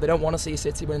the world. They don't want to see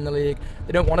City win the league,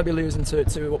 they don't want to be losing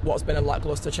to what's been a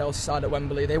lacklustre Chelsea side at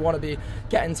Wembley. They want to be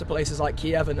getting to places like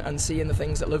Kiev and seeing the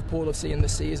things that Liverpool have seen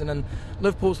this season. And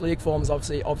Liverpool's league form is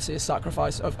obviously a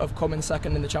sacrifice of coming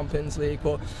second in the Champions League,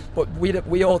 but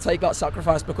we all take that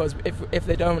sacrifice, because if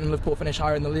they don't and Liverpool finish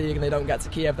higher in the league and they don't get to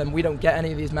Kiev, then we don't get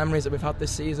any of these memories that we've had this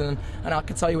season, and I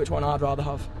can tell you which one I'd rather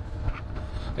have.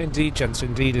 Indeed, gents,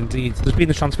 indeed. There's been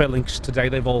the transfer links today,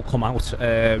 they've all come out.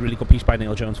 Really good piece by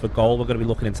Neil Jones for Goal. We're going to be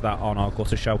looking into that on our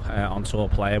Gutter show on Tour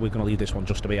Player. We're going to leave this one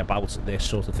just to be about this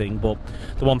sort of thing, but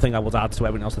the one thing I would add to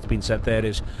everything else that's been said there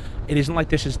is, it isn't like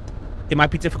this is... It might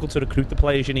be difficult to recruit the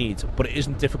players you need, but it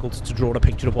isn't difficult to draw a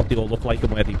picture of what they all look like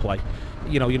and where they play.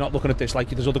 You know, you're not looking at this like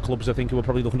there's other clubs, I think, who are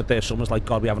probably looking at their summers like,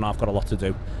 God, we haven't half got a lot to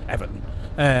do. Everton.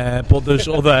 But there's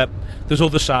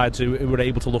other sides who are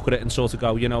able to look at it and sort of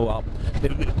go, you know,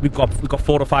 we've got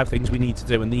 4 or 5 things we need to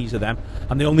do, and these are them.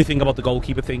 And the only thing about the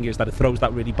goalkeeper thing is that it throws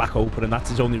that really back open, and that's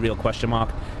his only real question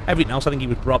mark. Everything else, I think he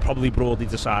was probably broadly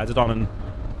decided on, and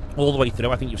all the way through,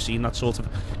 I think you've seen that sort of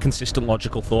consistent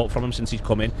logical thought from him since he's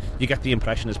come in. You get the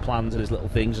impression, his plans and his little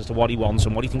things as to what he wants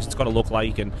and what he thinks it's got to look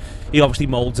like, and he obviously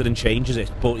moulds it and changes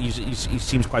it, but he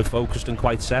seems quite focused and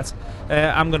quite set.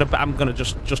 I'm gonna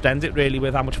just end it really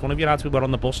with how much fun have you had? We're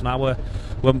on the bus now.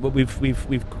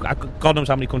 We've God knows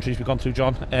how many countries we've gone through,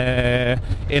 John,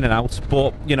 in and out.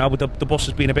 But you know, the bus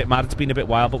has been a bit mad. It's been a bit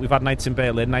wild. But we've had nights in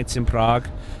Berlin, nights in Prague,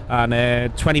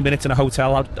 and 20 minutes in a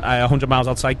hotel 100 miles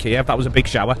outside Kiev. That was a big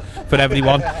shower for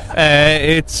everyone.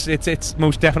 It's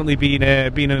most definitely been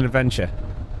an adventure.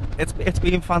 It's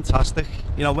been fantastic.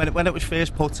 You know, when it was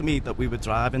first put to me that we were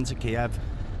driving to Kiev,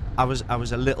 I was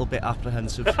a little bit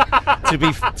apprehensive,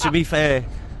 to be fair.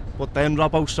 But then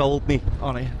Robbo sold me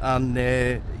on it, and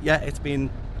yeah, it's been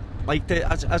like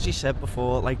as you said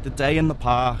before, like the day in the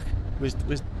park was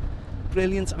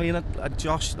brilliant. I mean,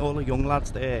 Josh and all the young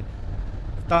lads there,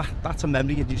 that's a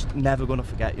memory you're just never going to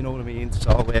forget, you know what I mean?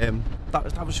 So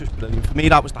that was just brilliant. For me,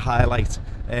 that was the highlight.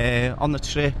 On the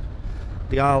trip,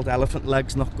 the old elephant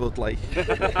leg's not good, like.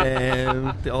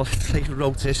 The old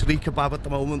rotisserie kebab at the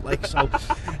moment, like, so.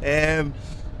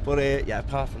 But yeah,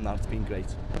 apart from that, it's been great.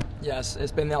 Yes,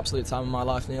 it's been the absolute time of my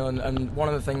life, Neil, and one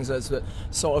of the things that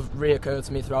sort of reoccurred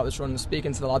to me throughout this run,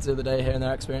 speaking to the lads the other day, hearing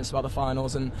their experience about the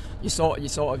finals, and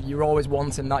you're always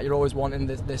wanting that, you're always wanting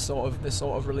this sort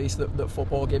of release that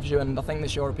football gives you, and I think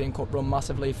this European Cup run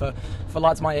massively for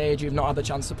lads my age who've not had the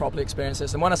chance to properly experience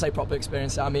this, and when I say properly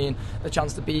experience it, I mean the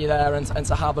chance to be there and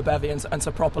to have a bevy and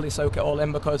to properly soak it all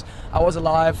in, because I was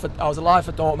alive for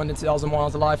Dortmund in 2001, I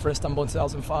was alive for Istanbul in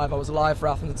 2005, I was alive for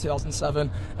Athens in 2007,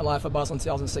 alive for Basel in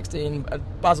 2016.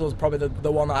 Basel was probably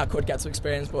the one that I could get to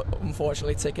experience, but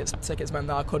unfortunately tickets meant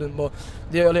that I couldn't. But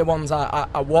the earlier ones I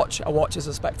watch as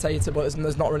a spectator, but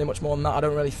there's not really much more than that. I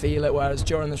don't really feel it. Whereas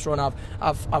during this run,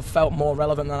 I've felt more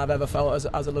relevant than I've ever felt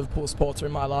as a Liverpool supporter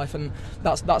in my life, and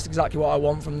that's exactly what I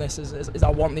want from this. Is I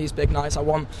want these big nights. I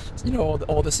want, you know,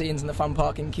 all the scenes in the fan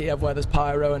park in Kiev where there's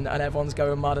pyro and everyone's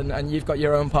going mad, and you've got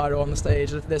your own pyro on the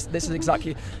stage. This is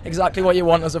exactly what you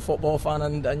want as a football fan,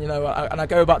 and you know, I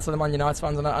go back to the Man United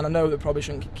fans, and I know that probably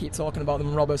shouldn't keep talking about them.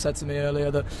 And Robbo said to me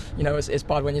earlier that, you know, it's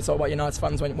bad when you talk about United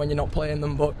fans when you're not playing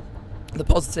them, but the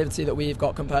positivity that we've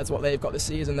got compared to what they've got this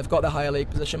season, they've got the higher league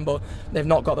position, but they've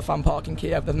not got the fan park in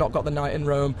Kiev, they've not got the night in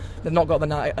Rome, they've not got the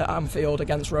night at Anfield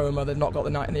against Roma, they've not got the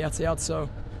night in the Etihad. So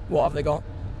what have they got?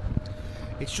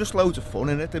 It's just loads of fun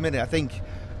in it at the minute. I think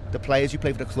the players who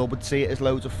play for the club would see it as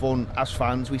loads of fun. As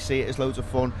fans, we see it as loads of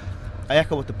fun. I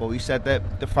echo what the boys said,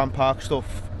 that the fan park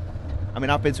stuff, I mean,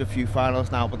 I've been to a few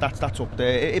finals now, but that's up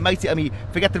there. It might, I mean,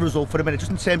 forget the result for a minute, just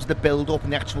in terms of the build-up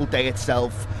and the actual day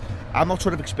itself. I'm not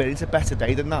sure I've experienced a better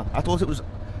day than that. I thought it was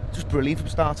just brilliant from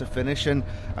start to finish, and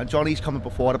Johnny's comment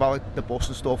before about like, the bus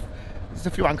and stuff. There's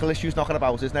a few ankle issues knocking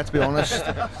about, isn't there, to be honest?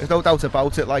 There's no doubt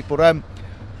about it, like, but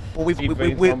we've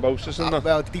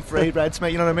well, deep frayed reds,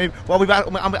 mate, you know what I mean? Well,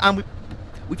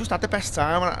 we just had the best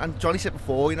time, and Johnny said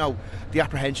before, you know, the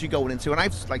apprehension going into, and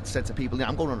I've like said to people, you know,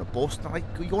 I'm going on a bus, and I'm like,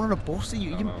 are you going on a bus?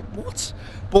 What?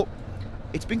 But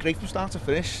it's been great from start to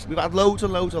finish. We've had loads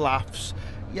and loads of laughs.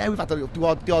 Yeah, we've had the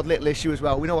odd little issue as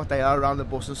well. We know what they are around the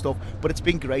bus and stuff, but it's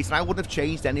been great, and I wouldn't have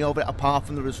changed any of it apart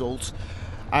from the results.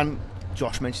 And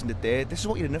Josh mentioned it there, this is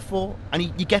what you're in it for, and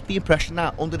you get the impression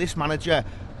that under this manager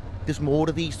there's more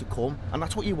of these to come, and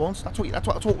that's what you want. That's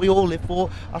what we all live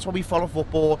for. That's why we follow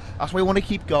football. That's why we want to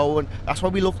keep going. That's why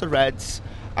we love the Reds.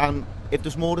 And if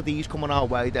there's more of these coming our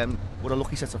way, then we're a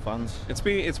lucky set of fans. It's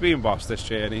been boss, this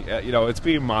journey. You know, it's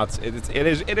been mad.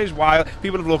 It is wild.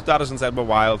 People have looked at us and said we're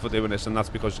wild for doing this, and that's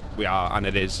because we are, and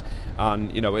it is.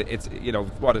 And you know, it's, you know,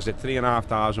 what is it,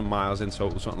 3,500 miles in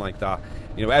total, something like that.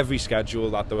 You know, every schedule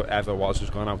that there ever was has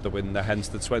gone out the window. Hence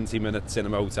the 20 minutes in a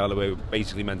motel where we're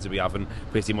basically meant to be having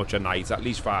pretty much a night, at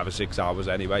least 5 or 6 hours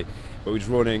anyway. But we just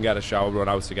run in, get a shower, run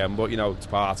out again. But you know, it's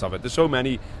part of it. There's so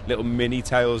many little mini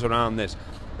tales around this.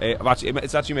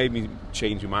 It's actually made me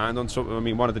change my mind on something. I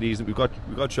mean, one of the reasons we've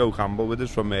got Joe Campbell with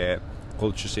us from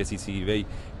Culture City TV,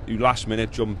 who last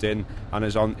minute jumped in and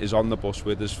is on the bus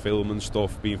with us, filming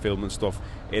stuff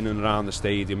in and around the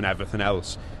stadium and everything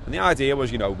else. And the idea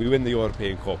was, you know, we win the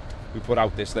European Cup, we put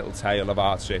out this little tale of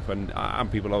our trip,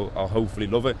 and people will hopefully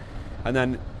love it. And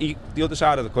then the other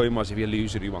side of the coin was, if you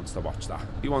lose it, he wants to watch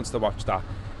that.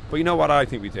 But you know what? I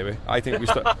think we do it. I think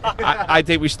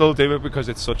we still do it because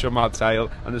it's such a mad tale,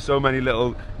 and there's so many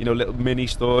little mini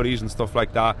stories and stuff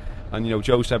like that. And you know,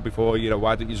 Joe said before, you know,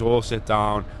 why don't you all sit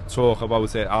down, talk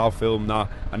about it? I'll film that,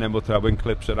 and then we'll throw in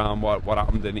clips around what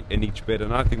happened in each bit.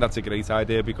 And I think that's a great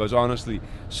idea because honestly,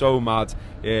 so mad.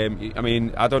 I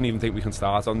mean, I don't even think we can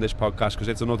start on this podcast because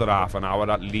it's another half an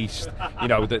hour at least. You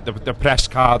know, the press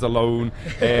card alone.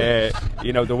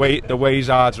 You know, the ways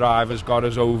our drivers got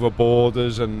us over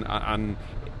borders and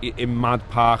in mad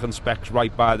parking specs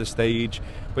right by the stage.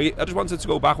 But I just wanted to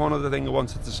go back. One other thing I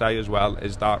wanted to say as well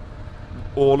is that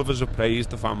all of us have praised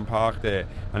the fan park there,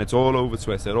 and it's all over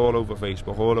Twitter, all over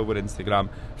Facebook, all over Instagram.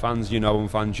 Fans you know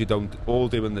and fans you don't, all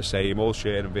doing the same, all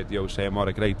sharing videos saying what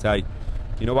a great day.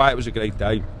 You know why it was a great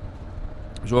day?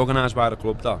 It was organised by the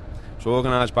club, though. It was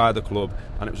organised by the club,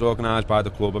 and it was organised by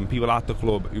the club and people at the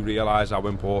club who realise how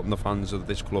important the fans of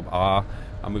this club are.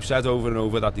 And we've said over and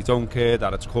over that they don't care,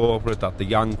 that it's corporate, that the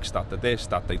Yanks, that they're this,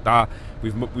 that they that.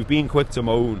 We've been quick to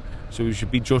moan, so we should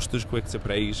be just as quick to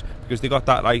praise, because they got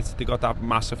that right, they got that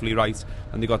massively right,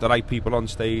 and they got the right people on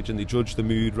stage, and they judged the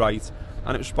mood right,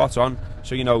 and it was spot on.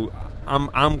 So you know,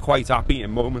 I'm quite happy in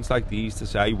moments like these to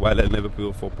say well in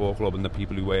Liverpool Football Club and the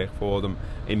people who work for them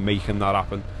in making that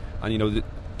happen. And you know,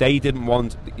 they didn't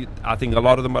want. I think a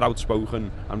lot of them were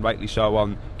outspoken, and rightly so,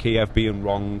 on Kiev being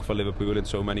wrong for Liverpool in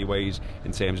so many ways,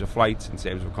 in terms of flights, in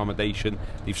terms of accommodation.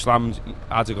 They've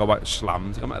had to go out,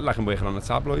 slammed. I'm like I'm working on the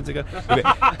tabloids again. They've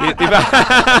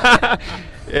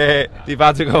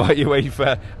had to go at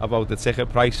UEFA about the ticket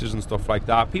prices and stuff like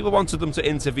that. People wanted them to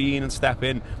intervene and step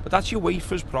in, but that's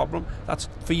UEFA's problem. That's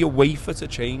for UEFA to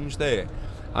change there.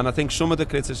 And I think some of the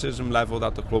criticism levelled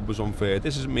at the club was unfair.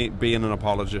 This is me being an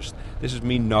apologist. This is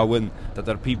me knowing that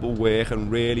there are people working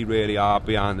really, really hard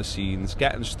behind the scenes,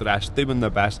 getting stressed, doing their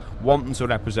best, wanting to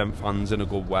represent fans in a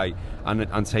good way,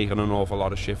 and taking an awful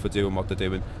lot of shit for doing what they're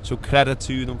doing. So credit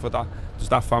to them for that. Just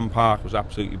that fan park was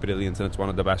absolutely brilliant, and it's one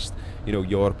of the best,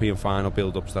 European final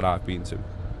build-ups that I've been to.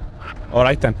 All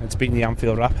right then, it's been the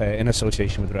Anfield Wrap in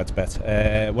association with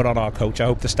Redsbet. We're on our coach. I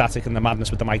hope the static and the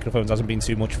madness with the microphones hasn't been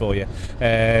too much for you.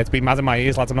 It's been mad in my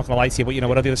ears, lads. I'm not going to lie to you, but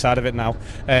we're on the other side of it now.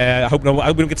 I hope we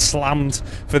don't get slammed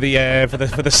for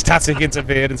the static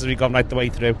interference as we've gone right the way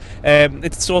through.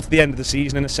 It's sort of the end of the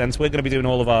season in a sense. We're going to be doing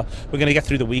we're going to get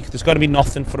through the week. There's going to be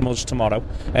nothing from us tomorrow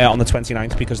on the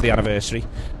 29th because of the anniversary,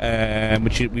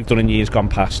 which we've done in years gone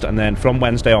past. And then from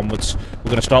Wednesday onwards,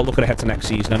 we're going to start looking ahead to next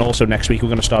season, and also next week we're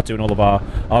going to start doing all of our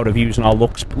reviews and our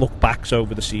look backs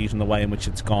over the season, the way in which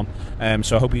it's gone.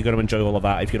 So I hope you're going to enjoy all of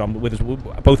that. If you're on with us,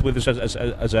 both with us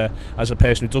as a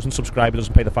person who doesn't subscribe, who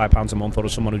doesn't pay the £5 a month, or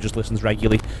as someone who just listens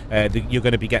regularly, you're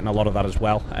going to be getting a lot of that as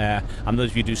well. And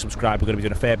those of you who do subscribe, we're going to be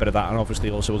doing a fair bit of that, and obviously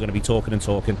also we're going to be talking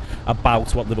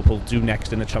about what Liverpool do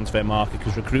next in the transfer market,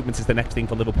 because recruitment is the next thing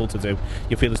for Liverpool to do.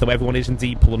 You feel as though everyone is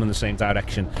indeed pulling in the same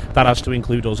direction. That has to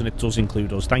include us, and it does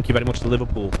include us. Thank you very much to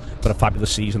Liverpool for a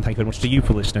fabulous season. Thank you very much to you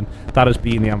for listening. That has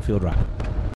been the Anfield Wrap.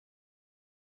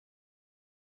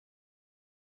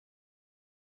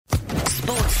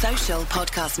 Sports Social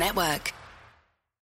Podcast Network.